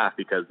often laugh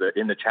because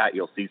in the chat,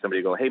 you'll see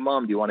somebody go, "Hey,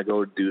 Mom, do you want to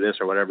go do this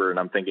or whatever?" And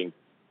I'm thinking,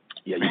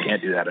 yeah, you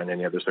can't do that on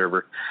any other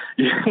server.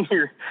 You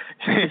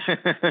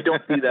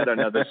don't see that on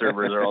other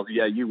servers, or else,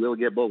 you will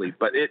get bullied.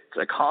 But it's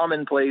a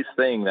commonplace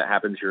thing that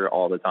happens here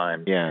all the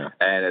time. Yeah.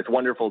 And it's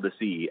wonderful to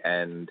see.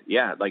 And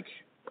like,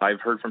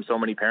 I've heard from so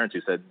many parents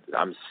who said,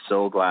 "I'm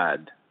so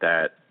glad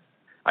that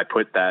I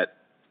put that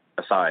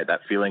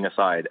feeling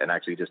aside, and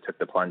actually just took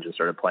the plunge and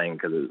started playing,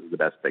 because it was the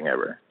best thing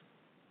ever."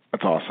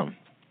 That's awesome.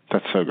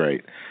 That's so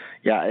great.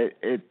 Yeah,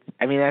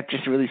 I mean, that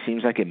just really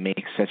seems like it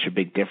makes such a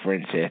big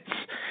difference. It's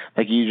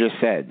like you just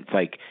said, it's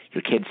like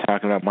your kid's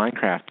talking about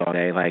Minecraft all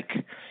day, like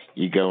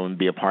you go and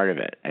be a part of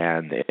it.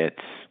 And it's,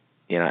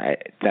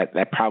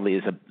 that probably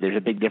there's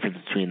a big difference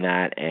between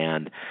that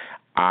and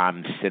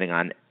I'm sitting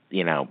on,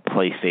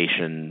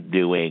 PlayStation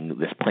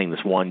playing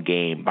this one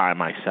game by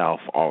myself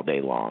all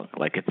day long.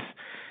 Like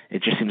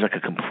it just seems like a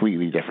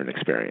completely different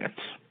experience.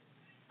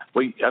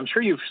 Well, I'm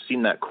sure you've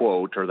seen that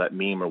quote or that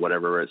meme or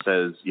whatever where it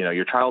says,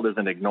 your child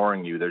isn't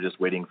ignoring you. They're just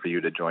waiting for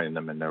you to join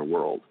them in their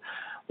world.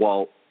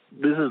 Well,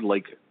 this is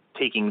like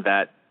taking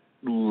that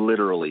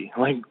literally.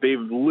 Like they've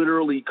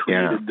literally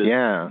created this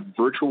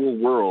virtual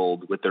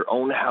world with their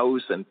own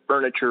house and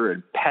furniture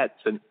and pets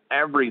and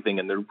everything,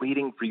 and they're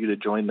waiting for you to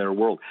join their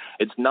world.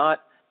 It's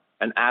not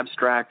an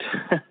abstract,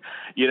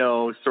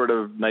 sort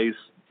of nice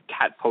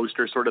cat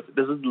poster sort of.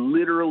 This is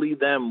literally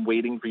them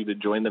waiting for you to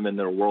join them in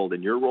their world,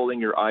 and you're rolling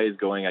your eyes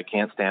going, I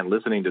can't stand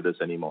listening to this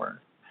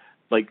anymore.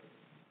 Like,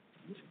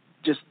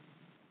 just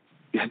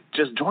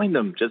join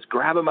them. Just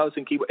grab a mouse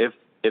and keyboard.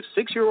 If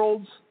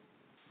 6-year-olds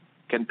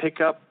can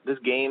pick up this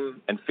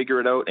game and figure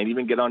it out and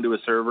even get onto a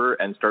server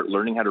and start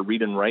learning how to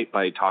read and write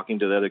by talking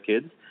to the other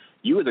kids,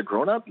 you as a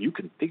grown-up, you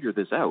can figure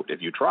this out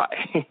if you try.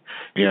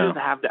 You just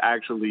have to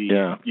actually,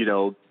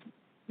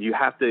 you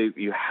have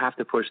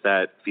to push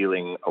that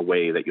feeling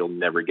away that you'll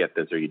never get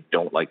this or you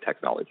don't like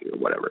technology or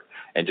whatever,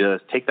 and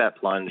just take that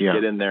plunge,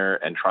 get in there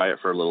and try it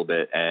for a little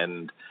bit.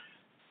 And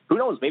who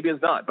knows, maybe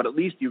it's not, but at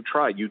least you've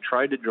tried. You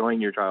tried to join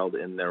your child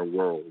in their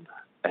world,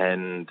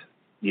 and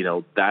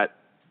that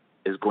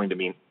is going to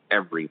mean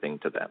everything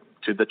to them.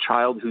 To the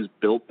child who's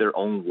built their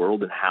own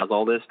world and has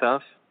all this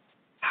stuff,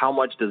 how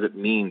much does it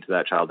mean to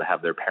that child to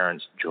have their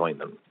parents join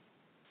them?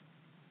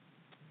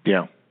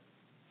 Yeah,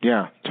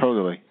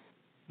 totally.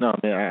 No,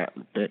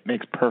 it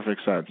makes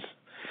perfect sense.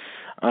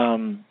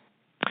 One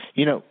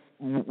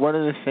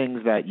of the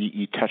things that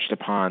you touched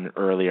upon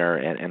earlier,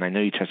 and I know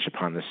you touched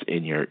upon this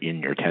in your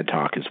TED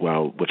Talk as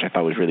well, which I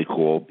thought was really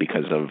cool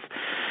because of,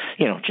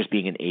 just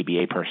being an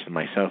ABA person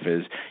myself,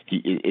 is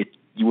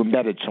you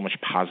embedded so much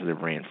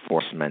positive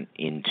reinforcement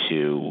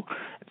into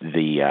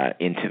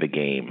the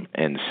game.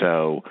 And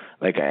so,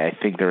 like, I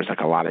think there was like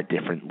a lot of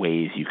different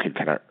ways you could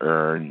kind of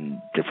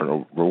earn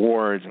different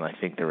rewards. And I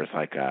think there was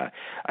like a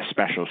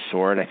special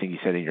sword, I think you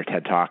said in your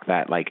TED Talk,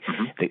 that like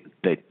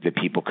the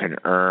people can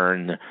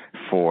earn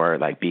for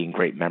like being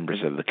great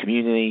members of the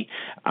community.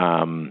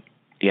 I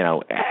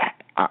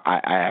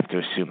have to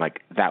assume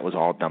like that was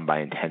all done by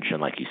intention,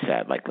 like you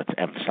said, like let's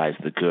emphasize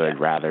the good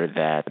rather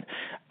than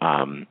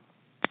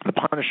the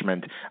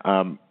punishment.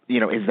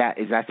 Is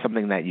that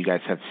something that you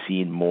guys have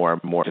seen more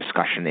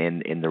discussion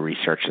in the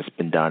research that's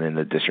been done in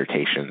the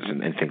dissertations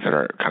and things that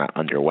are kind of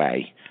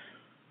underway?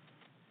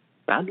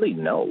 Sadly,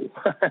 no.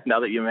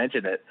 Now that you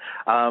mention it,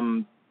 I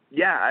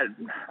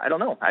don't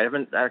know. I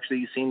haven't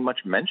actually seen much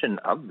mention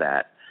of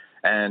that,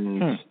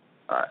 and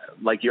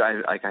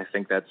I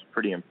think that's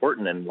pretty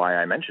important, and why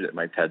I mentioned it in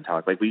my TED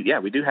Talk. Like we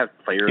do have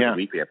Player of the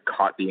Week. We have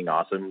Caught Being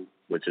Awesome,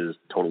 which is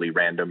totally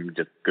random,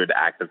 just good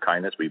act of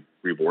kindness. We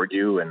reward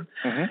you, and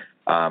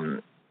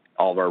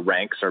all of our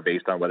ranks are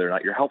based on whether or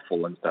not you're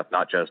helpful and stuff,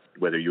 not just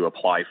whether you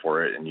apply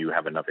for it and you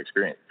have enough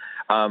experience.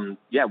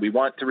 We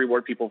want to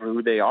reward people for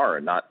who they are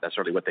and not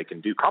necessarily what they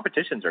can do.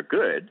 Competitions are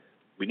good.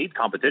 We need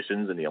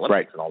competitions in the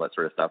Olympics and all that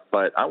sort of stuff,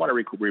 but I want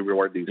to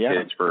reward these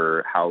kids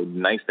for how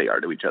nice they are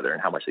to each other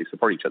and how much they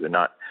support each other,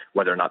 not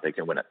whether or not they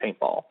can win at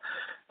paintball.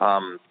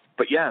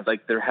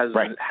 There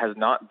has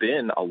not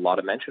been a lot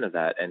of mention of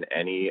that in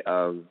any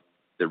of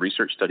the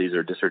research studies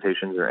or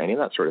dissertations or any of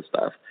that sort of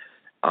stuff,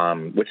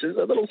 which is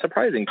a little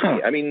surprising to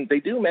me. I mean, they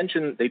do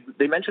mention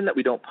they mention that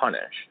we don't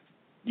punish.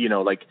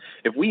 Like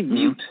if we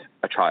mute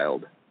a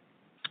child,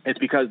 it's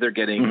because they're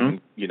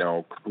getting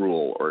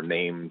cruel or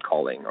name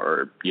calling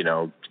or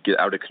get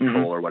out of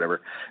control or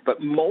whatever.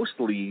 But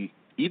mostly,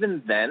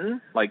 even then,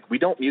 like, we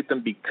don't mute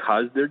them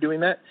because they're doing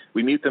that.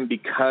 We mute them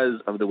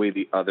because of the way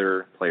the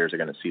other players are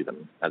going to see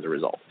them as a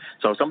result.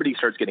 So if somebody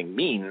starts getting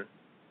mean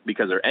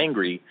because they're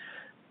angry,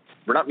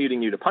 we're not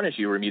muting you to punish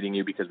you. We're muting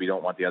you because we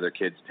don't want the other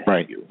kids to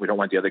hate you. We don't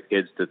want the other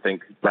kids to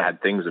think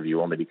bad things of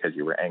you only because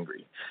you were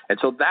angry. And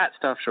so that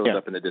stuff shows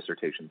up in the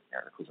dissertation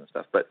articles and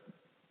stuff. But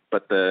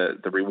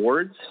the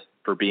rewards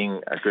for being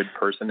a good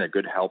person, a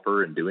good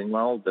helper, and doing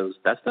well,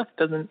 that stuff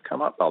doesn't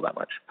come up all that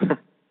much.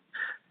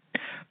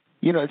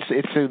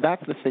 So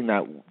that's the thing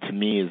that to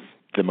me is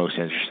the most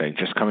interesting.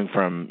 Just coming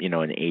from an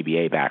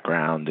ABA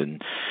background,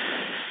 and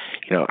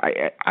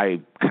I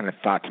kind of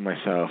thought to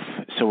myself,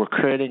 so we're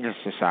creating a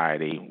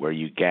society where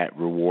you get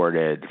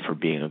rewarded for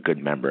being a good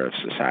member of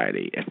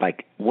society. It's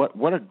like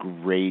what a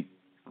great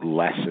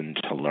lesson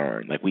to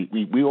learn. Like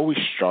we always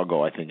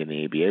struggle, I think, in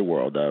the ABA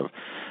world of,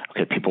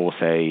 okay, people will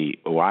say,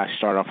 I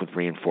start off with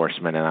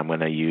reinforcement and I'm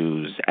going to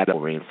use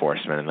edible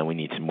reinforcement, and then we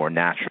need some more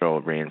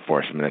natural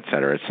reinforcement, et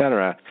cetera, et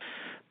cetera.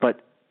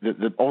 But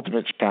the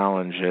ultimate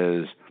challenge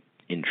is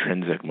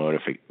intrinsic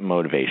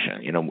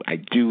motivation. I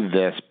do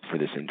this for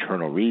this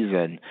internal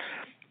reason.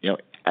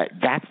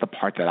 that's the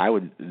part that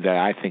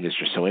I think is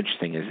just so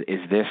interesting.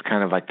 Is this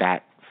kind of like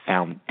that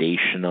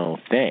foundational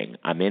thing?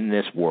 I'm in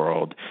this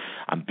world.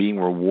 I'm being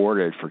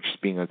rewarded for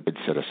just being a good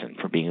citizen,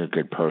 for being a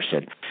good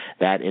person.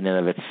 That in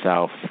and of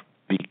itself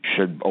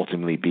should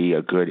ultimately be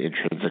a good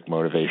intrinsic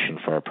motivation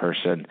for a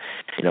person.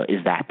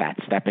 Is that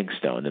stepping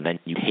stone? And then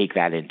you take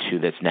that into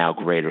this now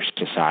greater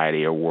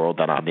society or world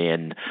that I'm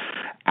in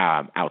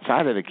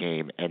outside of the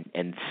game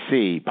and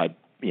see by,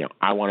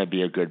 I want to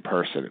be a good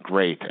person.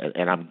 Great.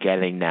 And I'm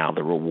getting now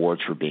the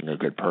rewards for being a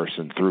good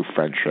person through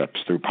friendships,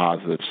 through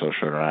positive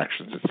social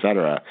interactions, et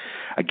cetera.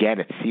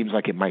 Again, it seems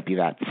like it might be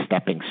that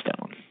stepping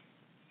stone.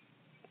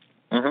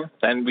 Mm-hmm.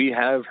 And we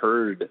have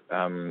heard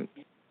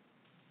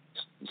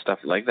stuff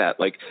like that.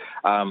 Like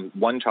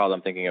one child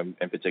I'm thinking of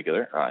in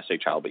particular, I say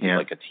child, but he's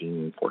like a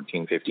teen,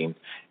 14, 15.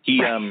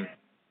 He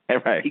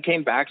he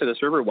came back to the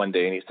server one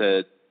day and he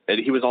said, and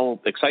he was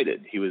all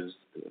excited. He was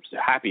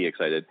happy,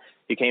 excited.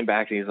 He came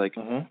back and he's like,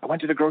 I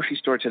went to the grocery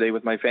store today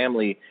with my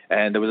family,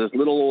 and there was this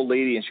little old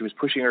lady, and she was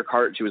pushing her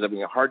cart. She was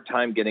having a hard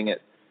time getting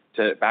it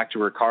back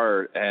to her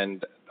car,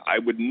 and I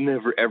would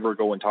never, ever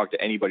go and talk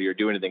to anybody or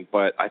do anything.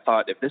 But I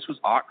thought if this was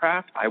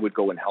Autcraft, I would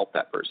go and help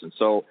that person.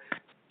 So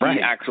he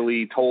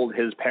actually told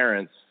his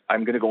parents,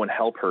 I'm going to go and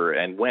help her,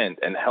 and went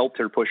and helped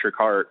her push her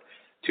cart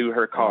to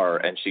her car,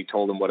 and she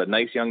told him what a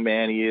nice young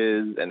man he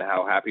is and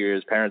how happy are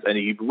his parents, and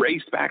he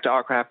raced back to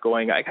Autcraft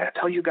going, I gotta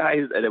tell you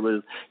guys,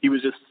 and he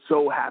was just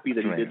so happy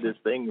that he did this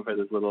thing for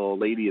this little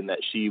lady, and that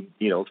she,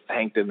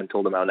 thanked him and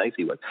told him how nice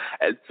he was.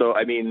 And so,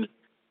 I mean,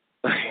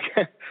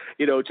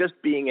 just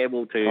being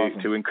able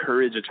to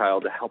encourage a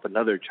child to help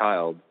another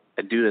child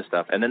and do this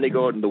stuff, and then they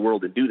go out in the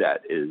world and do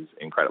that is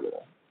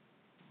incredible.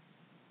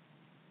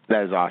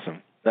 That is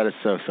awesome. That is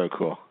so, so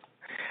cool.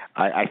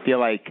 I feel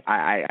like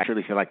I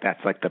actually feel like that's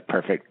like the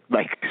perfect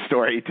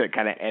story to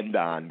kind of end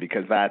on,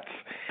 because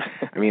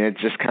it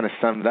just kind of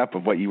sums up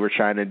of what you were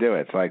trying to do.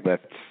 It's like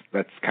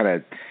let's kind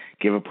of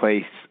give a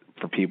place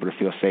for people to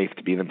feel safe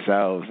to be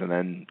themselves, and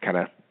then kind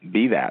of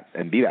be that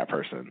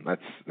person.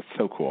 That's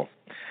so cool.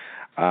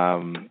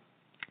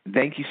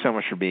 Thank you so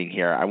much for being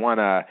here. I want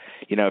to,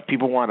 if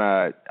people want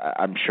to,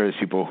 I'm sure there's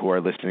people who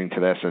are listening to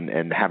this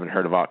and haven't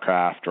heard of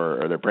Autcraft,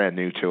 or they're brand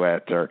new to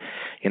it, or,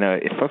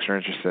 if folks are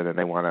interested and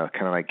they want to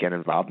kind of get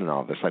involved in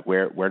all of this,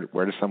 where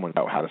does someone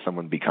go? How does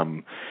someone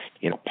become,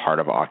 part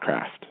of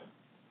Autcraft?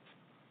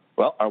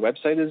 Well, our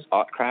website is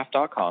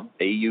autcraft.com,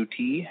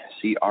 AUTCRAFT,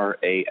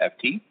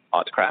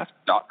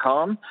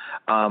 autcraft.com.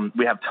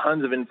 We have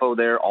tons of info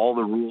there, all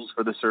the rules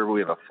for the server.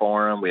 We have a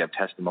forum, we have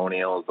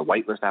testimonials, the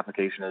whitelist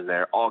application is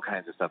there, all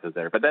kinds of stuff is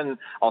there. But then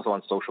also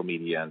on social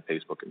media and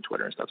Facebook and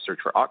Twitter and stuff, search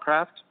for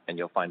Autcraft, and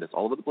you'll find us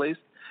all over the place.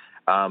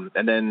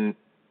 And then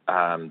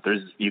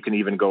you can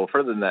even go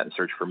further than that and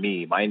search for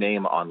me. My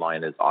name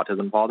online is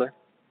Autism Father.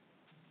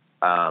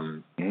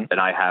 And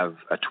I have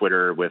a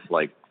Twitter with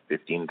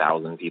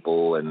 15,000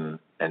 people and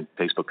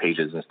Facebook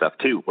pages and stuff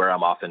too, where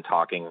I'm often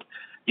talking,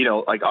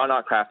 on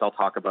Autcraft, I'll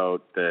talk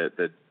about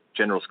the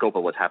general scope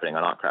of what's happening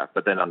on Autcraft,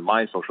 but then on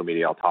my social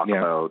media, I'll talk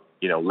about,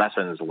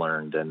 lessons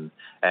learned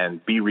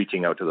and be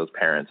reaching out to those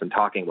parents and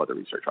talking about the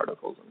research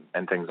articles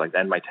and things like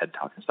that, and my TED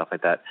Talk and stuff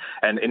like that.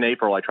 And in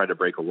April, I tried to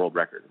break a world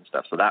record and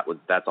stuff. So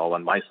that's all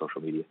on my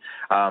social media.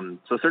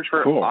 So search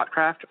for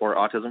Autcraft or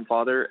Autism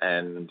Father.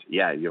 And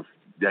you'll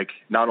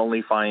not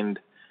only find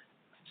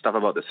stuff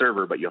about the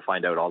server, but you'll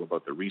find out all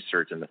about the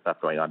research and the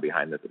stuff going on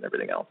behind this and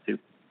everything else too.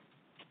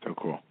 So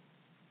cool.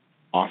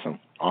 Awesome.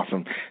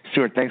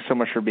 Stuart, thanks so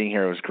much for being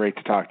here. It was great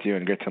to talk to you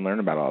and great to learn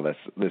about all this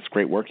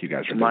great work you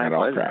guys are doing at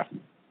Autcraft.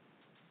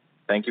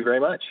 Thank you very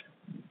much.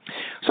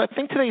 So I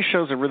think today's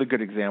show is a really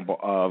good example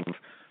of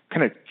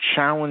kind of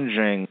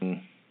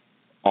challenging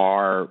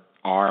our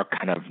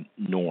kind of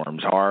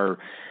norms, our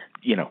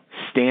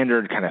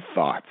standard kind of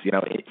thoughts.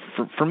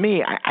 For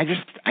me,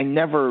 I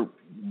never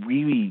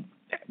really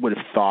would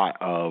have thought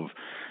of,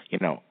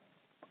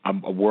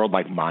 a world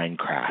like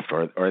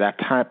Minecraft or that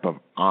type of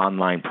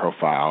online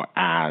profile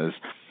as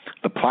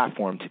the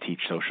platform to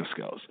teach social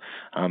skills.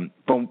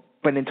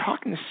 But in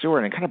talking to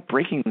Stuart and kind of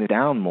breaking it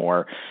down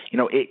more,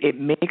 it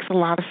makes a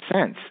lot of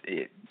sense.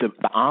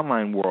 The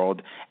online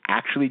world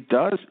actually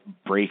does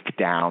break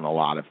down a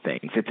lot of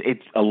things.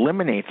 It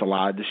eliminates a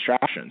lot of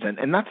distractions.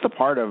 And that's the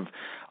part of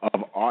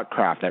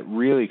Autcraft that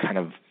really kind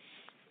of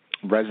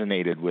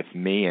resonated with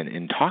me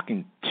in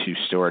talking to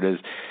Stuart is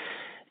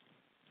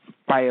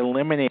by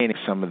eliminating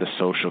some of the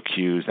social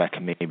cues that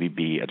can maybe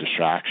be a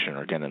distraction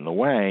or get in the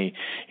way,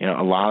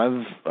 a lot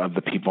of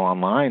the people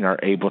online are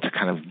able to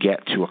kind of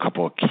get to a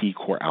couple of key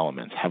core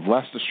elements, have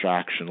less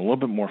distraction, a little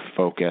bit more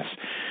focus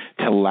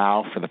to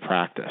allow for the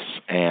practice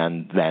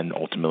and then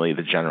ultimately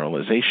the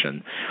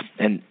generalization.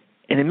 And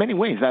in many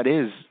ways, that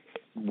is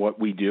what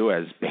we do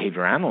as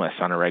behavior analysts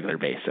on a regular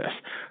basis,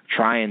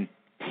 try and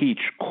teach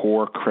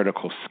core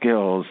critical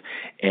skills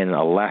in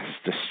a less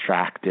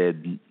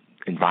distracted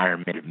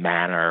environment,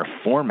 manner,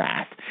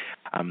 format.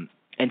 And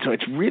so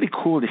it's really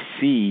cool to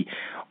see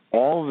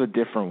all the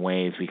different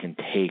ways we can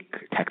take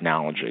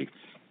technology.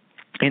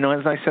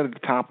 As I said at the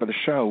top of the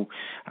show,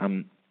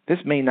 this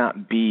may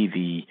not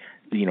be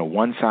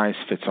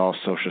one-size-fits-all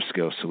social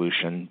skills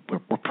solution.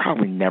 We're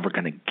probably never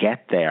going to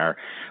get there,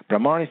 but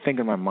I'm already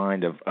thinking in my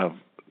mind of a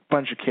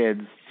bunch of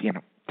kids,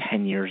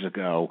 10 years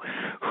ago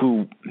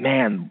who,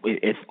 man,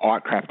 if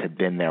Artcraft had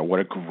been there, what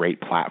a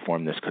great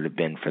platform this could have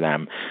been for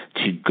them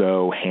to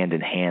go hand in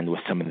hand with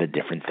some of the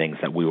different things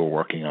that we were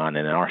working on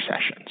in our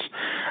sessions.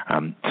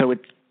 So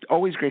it's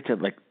always great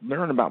to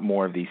learn about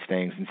more of these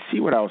things and see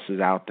what else is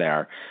out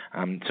there.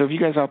 So if you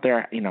guys out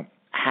there,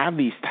 have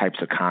these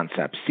types of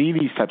concepts, see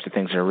these types of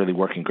things that are really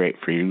working great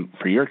for you,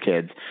 for your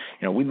kids,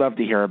 we'd love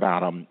to hear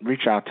about them.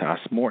 Reach out to us.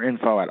 More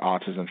info at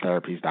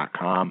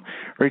autismtherapies.com.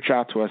 Reach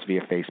out to us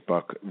via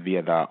Facebook,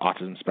 via the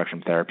Autism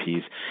Spectrum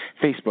Therapies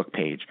Facebook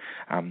page.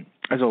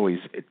 As always,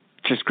 it's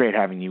just great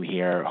having you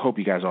here. Hope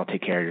you guys all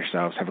take care of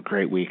yourselves. Have a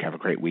great week. Have a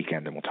great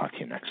weekend, and we'll talk to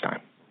you next time.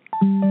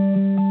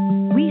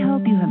 We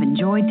hope you have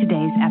enjoyed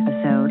today's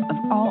episode of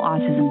All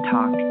Autism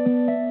Talk.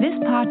 This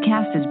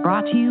podcast is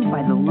brought to you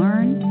by the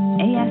Learn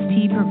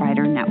AST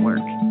Provider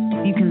Network.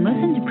 You can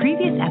listen to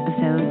previous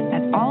episodes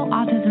at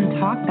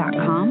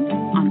allautismtalk.com,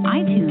 on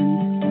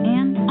iTunes,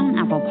 and on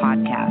Apple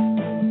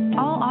Podcasts.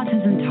 All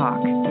Autism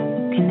Talk,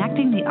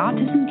 connecting the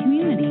autism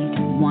community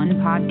one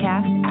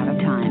podcast at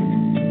a time.